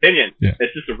 Yeah.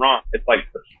 It's just a wrong. It's like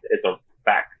it's a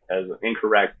fact. As an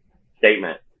incorrect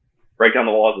statement. Break Down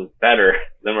the Walls is better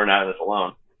than We're Not In This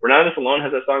Alone. We're Not In This Alone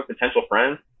has that song Potential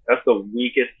Friends. That's the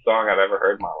weakest song I've ever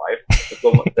heard in my life.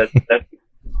 That's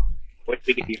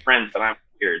we can be friends, but I'm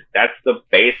weird. That's the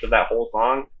base of that whole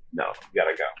song. No, you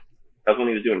gotta go. That's when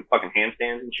he was doing fucking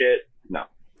handstands and shit. No.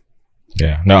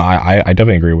 Yeah, no, I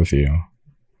definitely agree with you.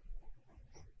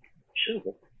 Just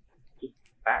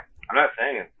fact. I'm not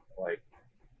saying it's like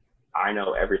I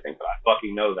know everything, but I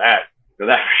fucking know that. For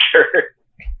that for sure.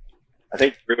 I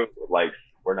think Drew likes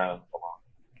We're Not In This Alone,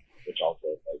 which also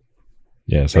like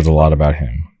yeah, says a lot about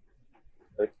him.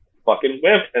 Like fucking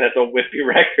whip, and it's a whippy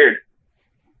record.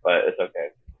 But it's okay.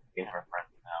 Being her friends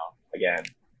now. Again.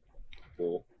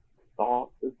 Cool.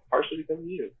 It's partially because of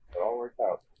you. It all worked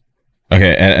out.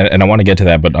 Okay, and I want to get to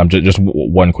that, but just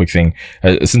one quick thing.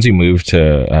 Since you moved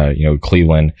to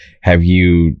Cleveland, have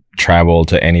you traveled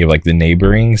to any of like the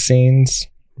neighboring scenes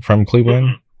from Cleveland?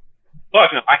 Mm-hmm.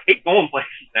 Fuck no, I hate going places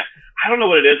now. I don't know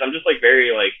what it is. I'm just like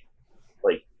very like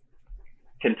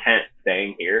content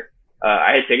staying here.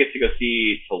 I had tickets to go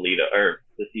see Toledo or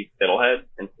to see Fiddlehead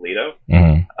in Toledo.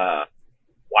 Mm-hmm.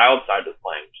 Wildside was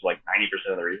playing, which is like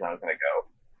 90% of the reason I was gonna go.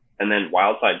 And then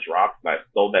Wildside dropped, and I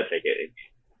sold that ticket. It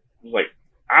was like,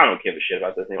 I don't give a shit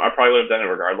about this anymore. I probably would have done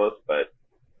it regardless, but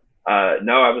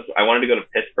no, I wanted to go to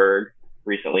Pittsburgh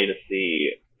recently to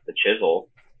see the Chisel.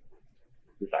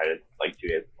 Decided like 2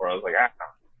 days before. I was like,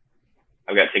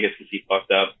 I've got tickets to see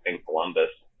Fucked Up in Columbus.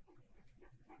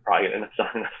 Probably gonna end up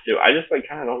selling those too. I just like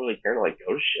kind of don't really care to like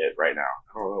go to shit right now.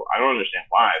 I don't know. I don't understand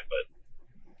why, but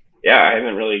yeah, I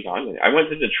haven't really gone. I went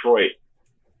to Detroit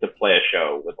to play a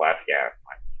show with Last Gas.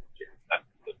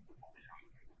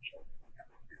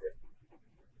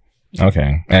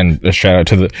 Okay, and a shout out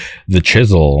to the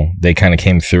Chisel. They kind of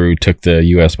came through, took the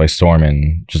U.S. by storm,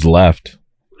 and just left.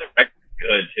 They're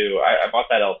good too. I bought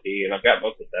that LP, and I've got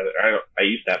both the 7. I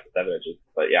used to have the 7 inches,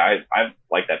 but yeah, I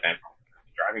like that band.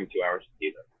 Driving 2 hours to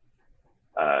see them,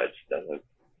 it just doesn't.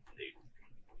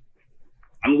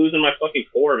 I'm losing my fucking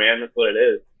core, man. That's what it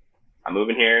is. I'm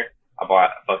moving here. I bought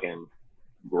a fucking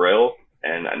grill,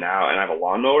 and I have a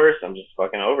lawnmower, so I'm just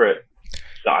fucking over it.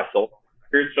 So I sold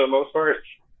records for the most part.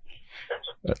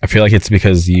 I feel like it's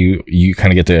because you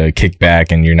kind of get to kick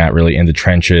back and you're not really in the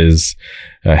trenches,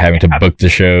 having to book the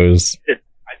shows.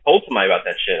 I told somebody about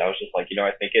that shit. I was just like,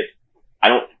 I think I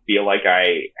don't feel like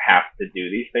I have to do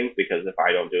these things because if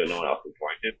I don't do it, no one else is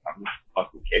going to. I'm just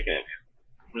fucking kicking it.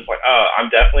 I'm just like, I'm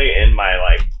definitely in my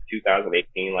like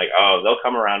 2018, like, they'll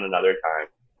come around another time.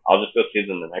 I'll just go see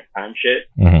them the next time shit.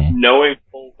 Mm-hmm. Knowing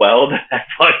full well that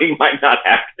fucking might not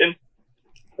happen.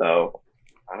 So,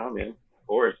 I don't know, man.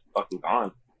 It's fucking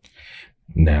gone.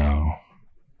 No.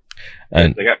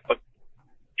 They got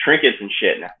trinkets and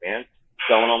shit now, man.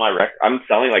 Selling all my records. I'm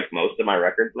selling like most of my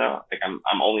records now. Like I'm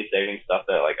only saving stuff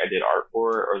that like I did art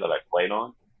for or that I played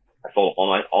on. I sold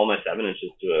all my 7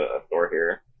 inches to a store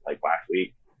here like last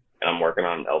week, and I'm working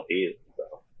on LPs. So.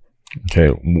 Okay,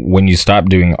 when you stop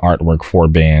doing artwork for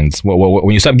bands,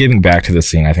 when you stop giving back to the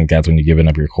scene, I think that's when you're giving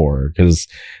up your core, because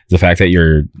the fact that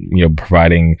you're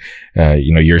providing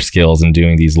your skills and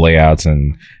doing these layouts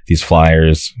and these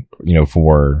flyers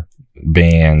for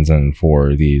bands and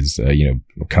for these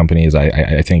companies,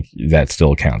 I think that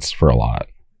still counts for a lot.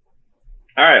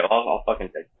 All right, well, I'll fucking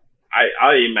take it.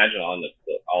 I imagine I'll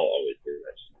always do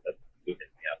that. That's who hit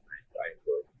me up. I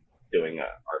enjoy doing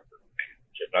art for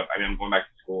bands. But I mean, I'm going back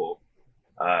to school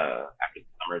after the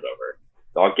summer's over,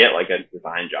 so I'll get like a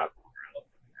design job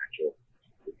actual.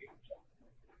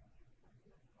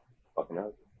 Fucking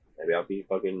knows. Maybe I'll be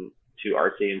fucking too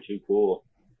artsy and too cool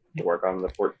to work on the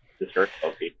Fort Discourse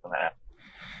LP on that.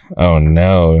 Oh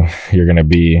no, you're gonna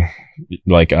be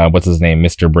like what's his name,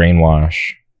 Mr.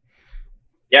 Brainwash.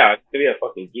 Yeah, it's gonna be a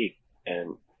fucking geek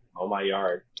and mow my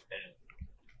yard and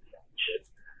shit.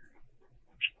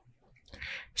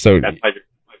 So that's my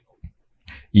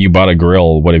you bought a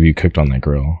grill. What have you cooked on that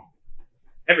grill?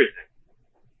 Everything.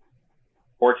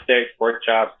 Pork sticks, pork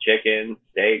chops, chicken,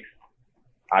 steaks,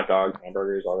 hot dogs,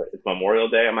 hamburgers, all that. It's Memorial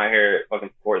Day. I'm out here fucking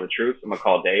supporting the troops. I'm gonna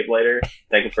call Dave later,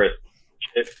 taking for his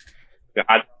shit.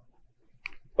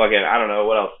 Fucking, I don't know,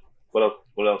 what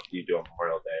else do you do on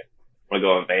Memorial Day? Want to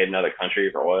go invade another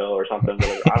country for oil or something?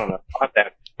 I don't know. I'll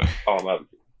have to call him up. What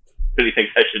do you think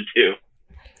I should do?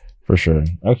 For sure.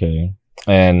 Okay.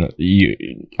 And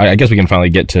I guess we can finally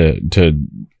get to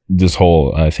this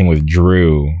whole thing with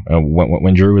Drew.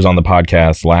 When Drew was on the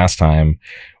podcast last time,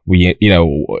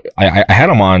 I had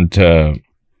him on to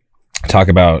talk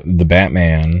about the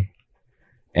Batman,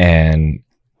 and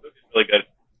it's really good.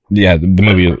 Yeah, the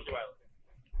movie.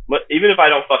 But even if I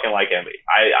don't fucking like him,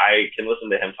 I can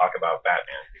listen to him talk about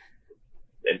Batman,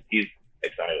 and he's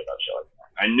excited about shit like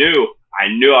that. I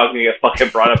knew I was gonna get fucking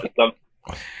brought up to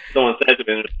someone said to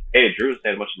me, "Hey, Drew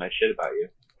said a bunch of nice shit about you."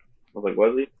 I was like,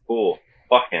 "Was he? Cool.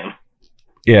 Fuck him."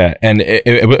 Yeah, and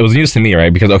it was news to me,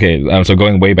 right? Because so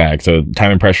going way back, so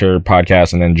Time and Pressure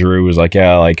podcast, and then Drew was like,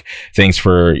 "Yeah, like thanks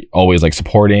for always like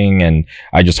supporting, and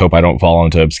I just hope I don't fall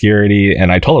into obscurity."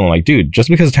 And I told him, like, dude, just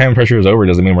because Time and Pressure is over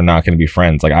doesn't mean we're not going to be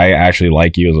friends. Like, I actually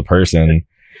like you as a person.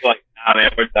 Like, nah,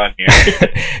 man, we're done here.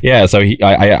 Yeah, so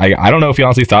I don't know if he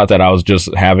honestly thought that I was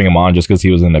just having him on just because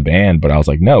he was in the band, but I was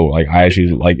like, no, like I actually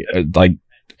like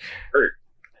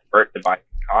hurt to buy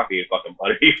coffee and fucking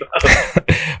butter you up.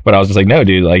 But I was just like, no,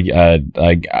 dude,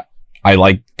 I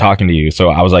like talking to you. So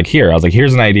I was like,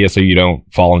 here's an idea so you don't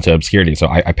fall into obscurity. So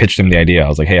I pitched him the idea. I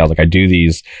was like, hey, I do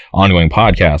these ongoing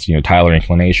podcasts. Tyler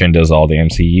Inclination does all the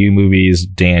MCU movies.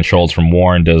 Dan Schultz from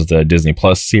Warren does the Disney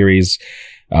Plus series.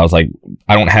 I was like,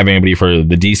 I don't have anybody for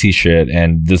the DC shit,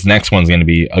 and this next one's going to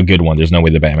be a good one. There's no way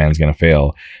the Batman's going to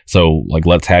fail. So, like,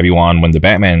 let's have you on when the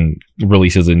Batman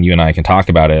releases and you and I can talk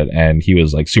about it. And he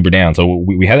was, like, super down. So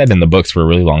we had that in the books for a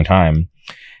really long time.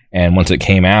 And once it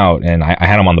came out and I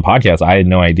had him on the podcast, I had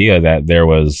no idea that there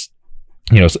was,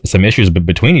 some issues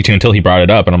between you two until he brought it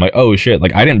up. And I'm like, oh, shit.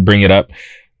 Like, I didn't bring it up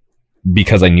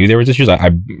because I knew there was issues. I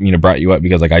brought you up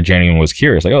because, like, I genuinely was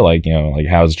curious, like, oh, like, like,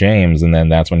 how's James? And then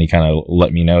that's when he kind of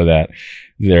let me know that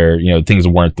there, things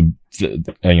weren't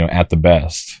at the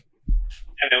best.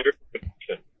 And then we were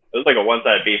It was like a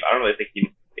one-sided beef. I don't really think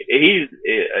he's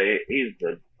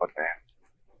the fucking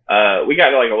ass. We got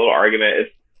into like a little argument.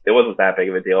 It wasn't that big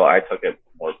of a deal. I took it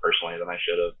more personally than I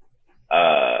should have.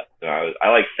 I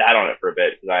like sat on it for a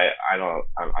bit because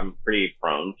I'm pretty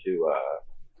prone to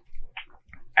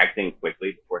acting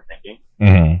quickly before thinking.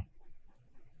 Mm-hmm.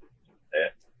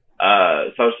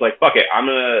 So I was like, fuck it, I'm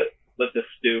gonna let this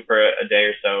stew for a day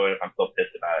or so, and if I'm still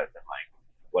pissed about it, then like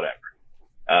whatever.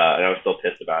 And I was still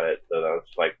pissed about it, so I was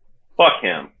like, fuck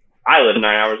him. I live 9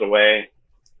 hours away.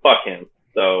 Fuck him.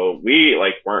 So we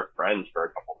like weren't friends for a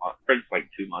couple months, for like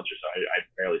 2 months or so. I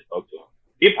barely spoke to him.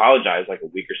 He apologized like a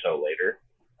week or so later.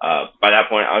 By that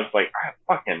point, I was like,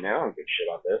 fuck him, man. I don't give a shit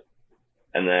about this.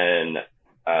 And then,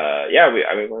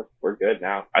 we're good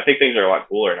now. I think things are a lot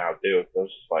cooler now too. So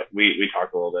it's just like we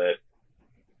talked a little bit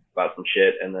about some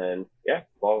shit, and then it's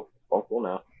all cool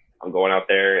now. I'm going out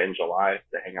there in July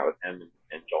to hang out with him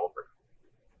and Joel.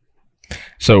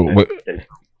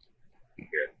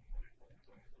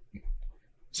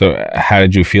 So how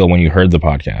did you feel when you heard the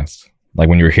podcast? Like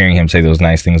when you were hearing him say those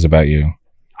nice things about you?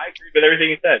 I agree with everything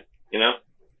he said. You know,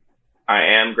 I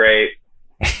am great.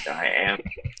 I am.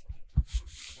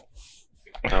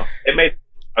 No, I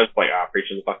was like,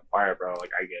 preaching the fucking fire, bro. Like,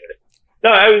 I get it.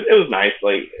 No, it was nice.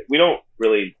 Like, we don't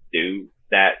really do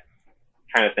that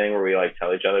kind of thing where we like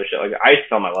tell each other shit. Like, I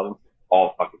tell my love him all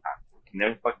the fucking time.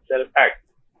 Never fucking said it back.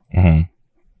 Mm-hmm.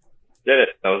 Did it.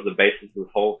 That was the basis of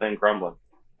this whole thing crumbling.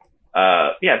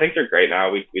 Things are great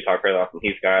now. We talk very often.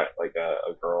 He's got like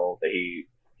a girl that he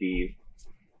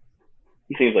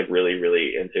seems like really,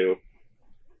 really into.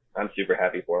 I'm super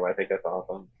happy for him. I think that's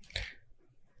awesome.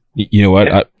 You know what?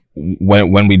 Yeah.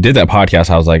 When we did that podcast,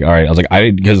 I was like, all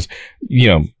right, because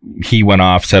he went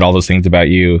off, said all those things about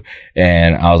you,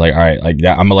 and I was like, all right, like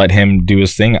I'm gonna let him do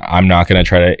his thing. I'm not gonna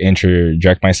try to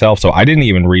interject myself. So I didn't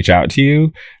even reach out to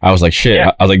you. I was like, shit.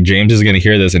 Yeah. I was like, James is gonna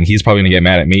hear this, and he's probably gonna get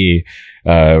mad at me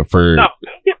for. No, I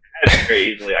get mad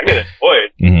very easily. I get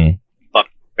annoyed,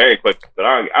 very quick, but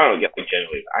I don't get me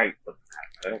generally. I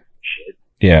don't shit.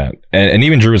 Yeah, and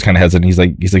even Drew was kind of hesitant. He's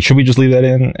like, should we just leave that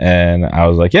in? And I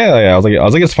was like, yeah. I was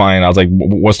like, it's fine. I was like,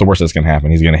 what's the worst that's gonna happen?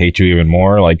 He's gonna hate you even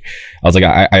more. Like, I was like,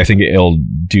 I think it'll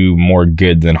do more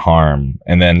good than harm.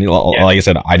 And then, like I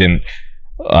said, I didn't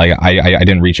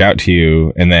reach out to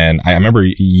you. And then I remember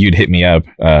you'd hit me up.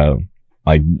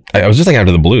 Like I was just like out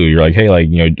of the blue. You're like, hey, like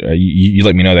you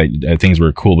let me know that things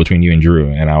were cool between you and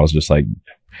Drew. And I was just like,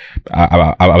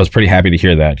 I was pretty happy to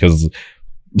hear that because.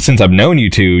 Since I've known you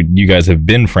two, you guys have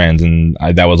been friends, and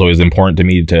that was always important to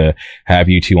me to have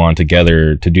you two on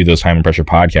together to do those Time and Pressure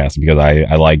podcasts because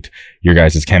I liked your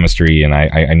guys' chemistry, and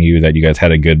I knew that you guys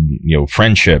had a good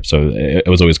friendship. So it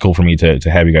was always cool for me to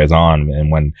have you guys on.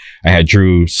 And when I had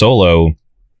Drew solo,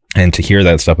 and to hear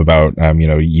that stuff about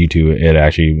you two, it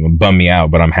actually bummed me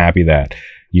out. But I'm happy that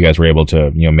you guys were able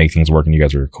to make things work, and you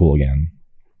guys are cool again.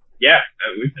 Yeah,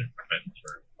 we've been friends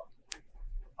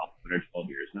for 12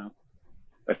 years now.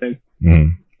 I think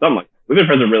something like we've been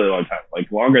friends a really long time,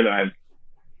 like longer than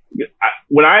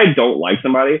when I don't like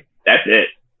somebody, that's it.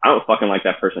 I don't fucking like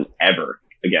that person ever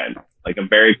again. Like a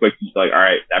very quick, just like, all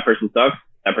right, that person sucks.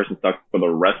 That person sucks for the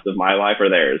rest of my life or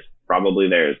theirs, probably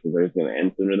theirs, because theirs is going to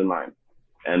end sooner than mine.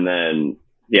 And then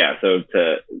so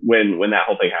when that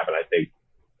whole thing happened, I think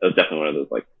it was definitely one of those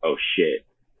like, oh shit,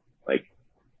 like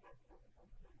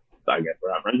I guess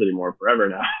we're not friends anymore forever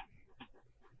now.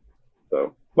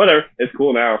 So. Whatever, it's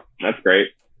cool now. That's great.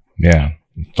 Yeah,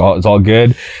 it's all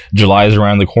good. July is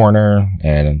around the corner,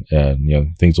 and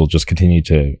things will just continue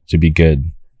to be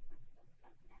good.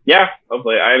 Yeah,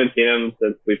 hopefully. I haven't seen him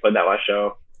since we played that last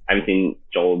show. I haven't seen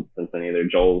Joel since then either.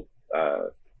 Joel's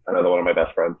another one of my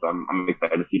best friends, so I'm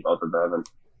excited to see both of them. And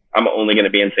I'm only going to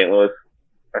be in St. Louis.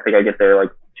 I think I get there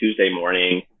like Tuesday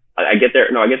morning. I get there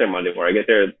Monday morning. I get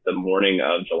there the morning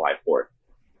of July 4th.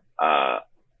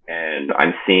 And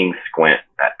I'm seeing Squint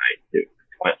that night too.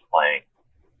 Squint's playing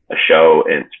a show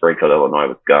in Springfield, Illinois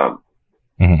with Gum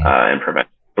and Prevent.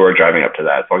 So we're driving up to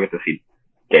that. So I'll get to see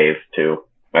Dave too.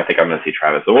 I think I'm going to see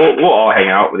Travis. So we'll all hang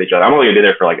out with each other. I'm only going to be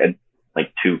there for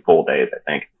like 2 full days, I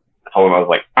think. I told him I was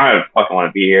like, I don't fucking want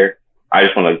to be here. I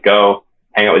just want to go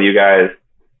hang out with you guys,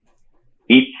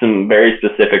 eat some very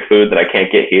specific food that I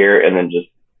can't get here, and then just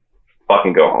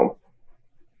fucking go home.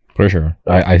 For sure.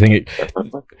 I think I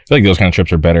feel like those kind of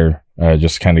trips are better.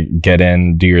 Just kind of get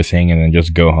in, do your thing, and then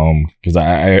just go home. Because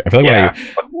I feel like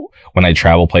when I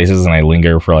travel places and I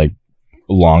linger for like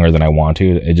longer than I want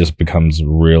to, it just becomes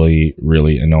really,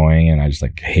 really annoying. And I just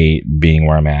like hate being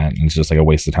where I'm at. And it's just like a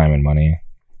waste of time and money.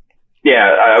 Yeah,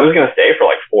 I was going to stay for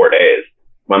like 4 days.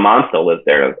 My mom still lives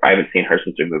there. I haven't seen her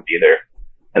since we moved either.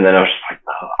 And then I was just like,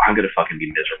 oh, I'm gonna fucking be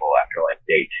miserable after like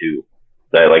day 2.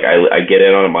 So I get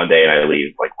in on a Monday and I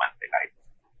leave like Wednesday night.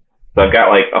 So I've got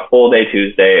like a full day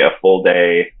Tuesday, a full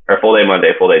day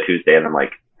Monday, full day Tuesday, and then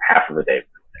like half of the day.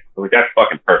 So like, that's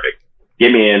fucking perfect.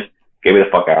 Get me in, get me the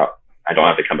fuck out. I don't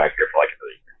have to come back here for like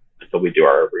another year until we do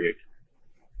our review.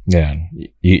 Yeah,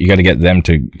 you got to get them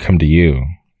to come to you.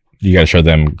 You got to show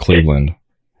them Cleveland.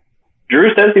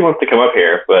 Drew says he wants to come up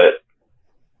here, but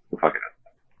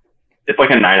it's like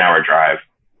a 9-hour drive,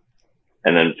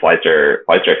 and then flights are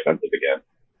expensive again.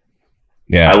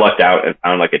 Yeah, I lucked out and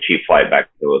found like a cheap flight back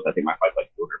to Louis. I think my flight's like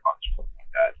 $200 or something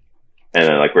like that. And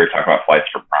then like we were talking about flights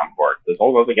from prom court. I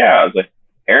was like, yeah. I was like,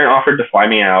 Aaron offered to fly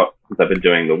me out since I've been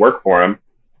doing the work for him.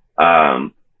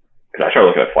 Because I started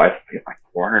looking at flights, it's like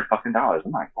 $400 fucking dollars.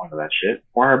 I'm not going to that shit.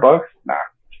 $400? Nah.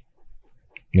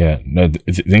 Yeah, no,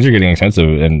 things are getting expensive,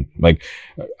 and like,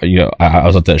 you know, I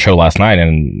was at that show last night,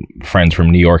 and friends from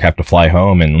New York have to fly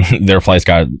home, and their flights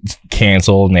got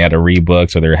canceled, and they had to rebook,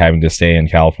 so they're having to stay in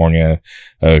California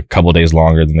a couple of days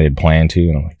longer than they had planned to.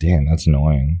 And I'm like, damn, that's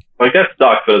annoying. Like that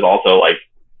sucks, but it's also like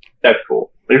that's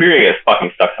cool. Like, if you're gonna get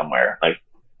fucking stuck somewhere, like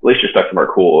at least you're stuck somewhere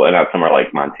cool and not somewhere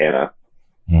like Montana.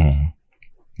 Mm.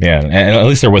 Yeah, and at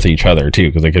least they're with each other too,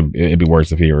 because it'd be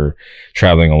worse if you were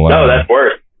traveling alone. No, that's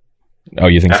worse. Oh,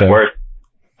 you think that's so? Worse.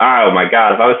 Oh my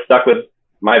god, if I was stuck with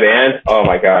my band, oh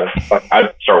my god,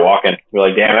 I'd start walking. Be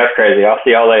like, damn, that's crazy. I'll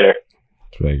see y'all later.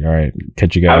 It's like, all right,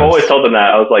 catch you guys. I've always told them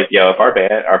that. I was like, yo, if our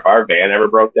van ever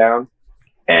broke down,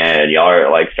 and y'all are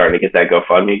like starting to get that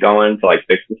GoFundMe going to like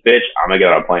fix this bitch, I'm gonna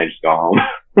get on a plane and just go home.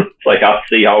 It's like, I'll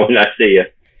see y'all when I see you.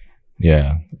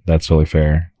 Yeah, that's really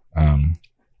fair.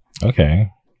 Okay,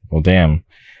 well, damn.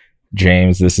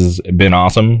 James, this has been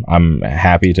awesome. I'm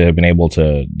happy to have been able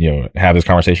to, you know, have this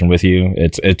conversation with you.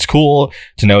 It's cool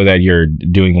to know that you're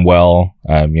doing well,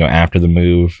 you know, after the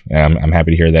move. I'm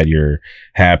happy to hear that you're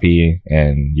happy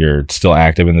and you're still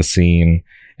active in the scene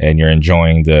and you're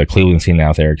enjoying the Cleveland scene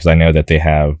out there, because I know that they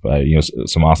have, you know,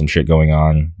 some awesome shit going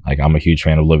on. Like, I'm a huge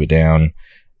fan of Live It Down.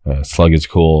 Slug is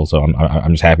cool, so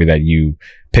I'm just happy that you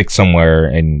picked somewhere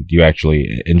and you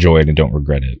actually enjoy it and don't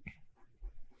regret it.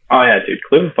 Oh yeah, dude,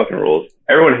 Cleveland fucking rules.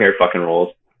 Everyone here fucking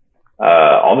rules.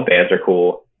 All the bands are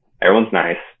cool. Everyone's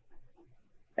nice,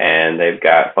 and they've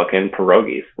got fucking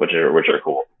pierogies, which are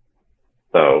cool.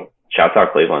 So shouts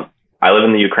out Cleveland. I live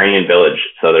in the Ukrainian village,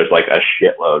 so there's like a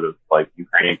shitload of like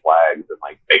Ukrainian flags and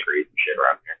like bakeries and shit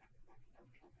around here.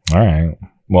 All right.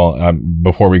 Well,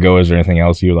 before we go, is there anything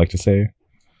else you would like to say?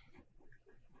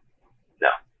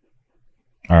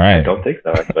 All right. I don't think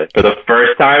so, actually. For the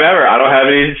first time ever, I don't have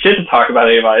any shit to talk about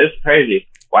anybody. It's crazy.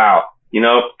 Wow. You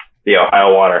know, the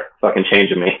Ohio water fucking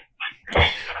changing me. All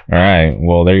right.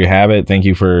 Well, there you have it. Thank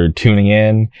you for tuning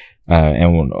in,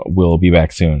 and we'll be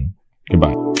back soon.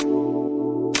 Goodbye.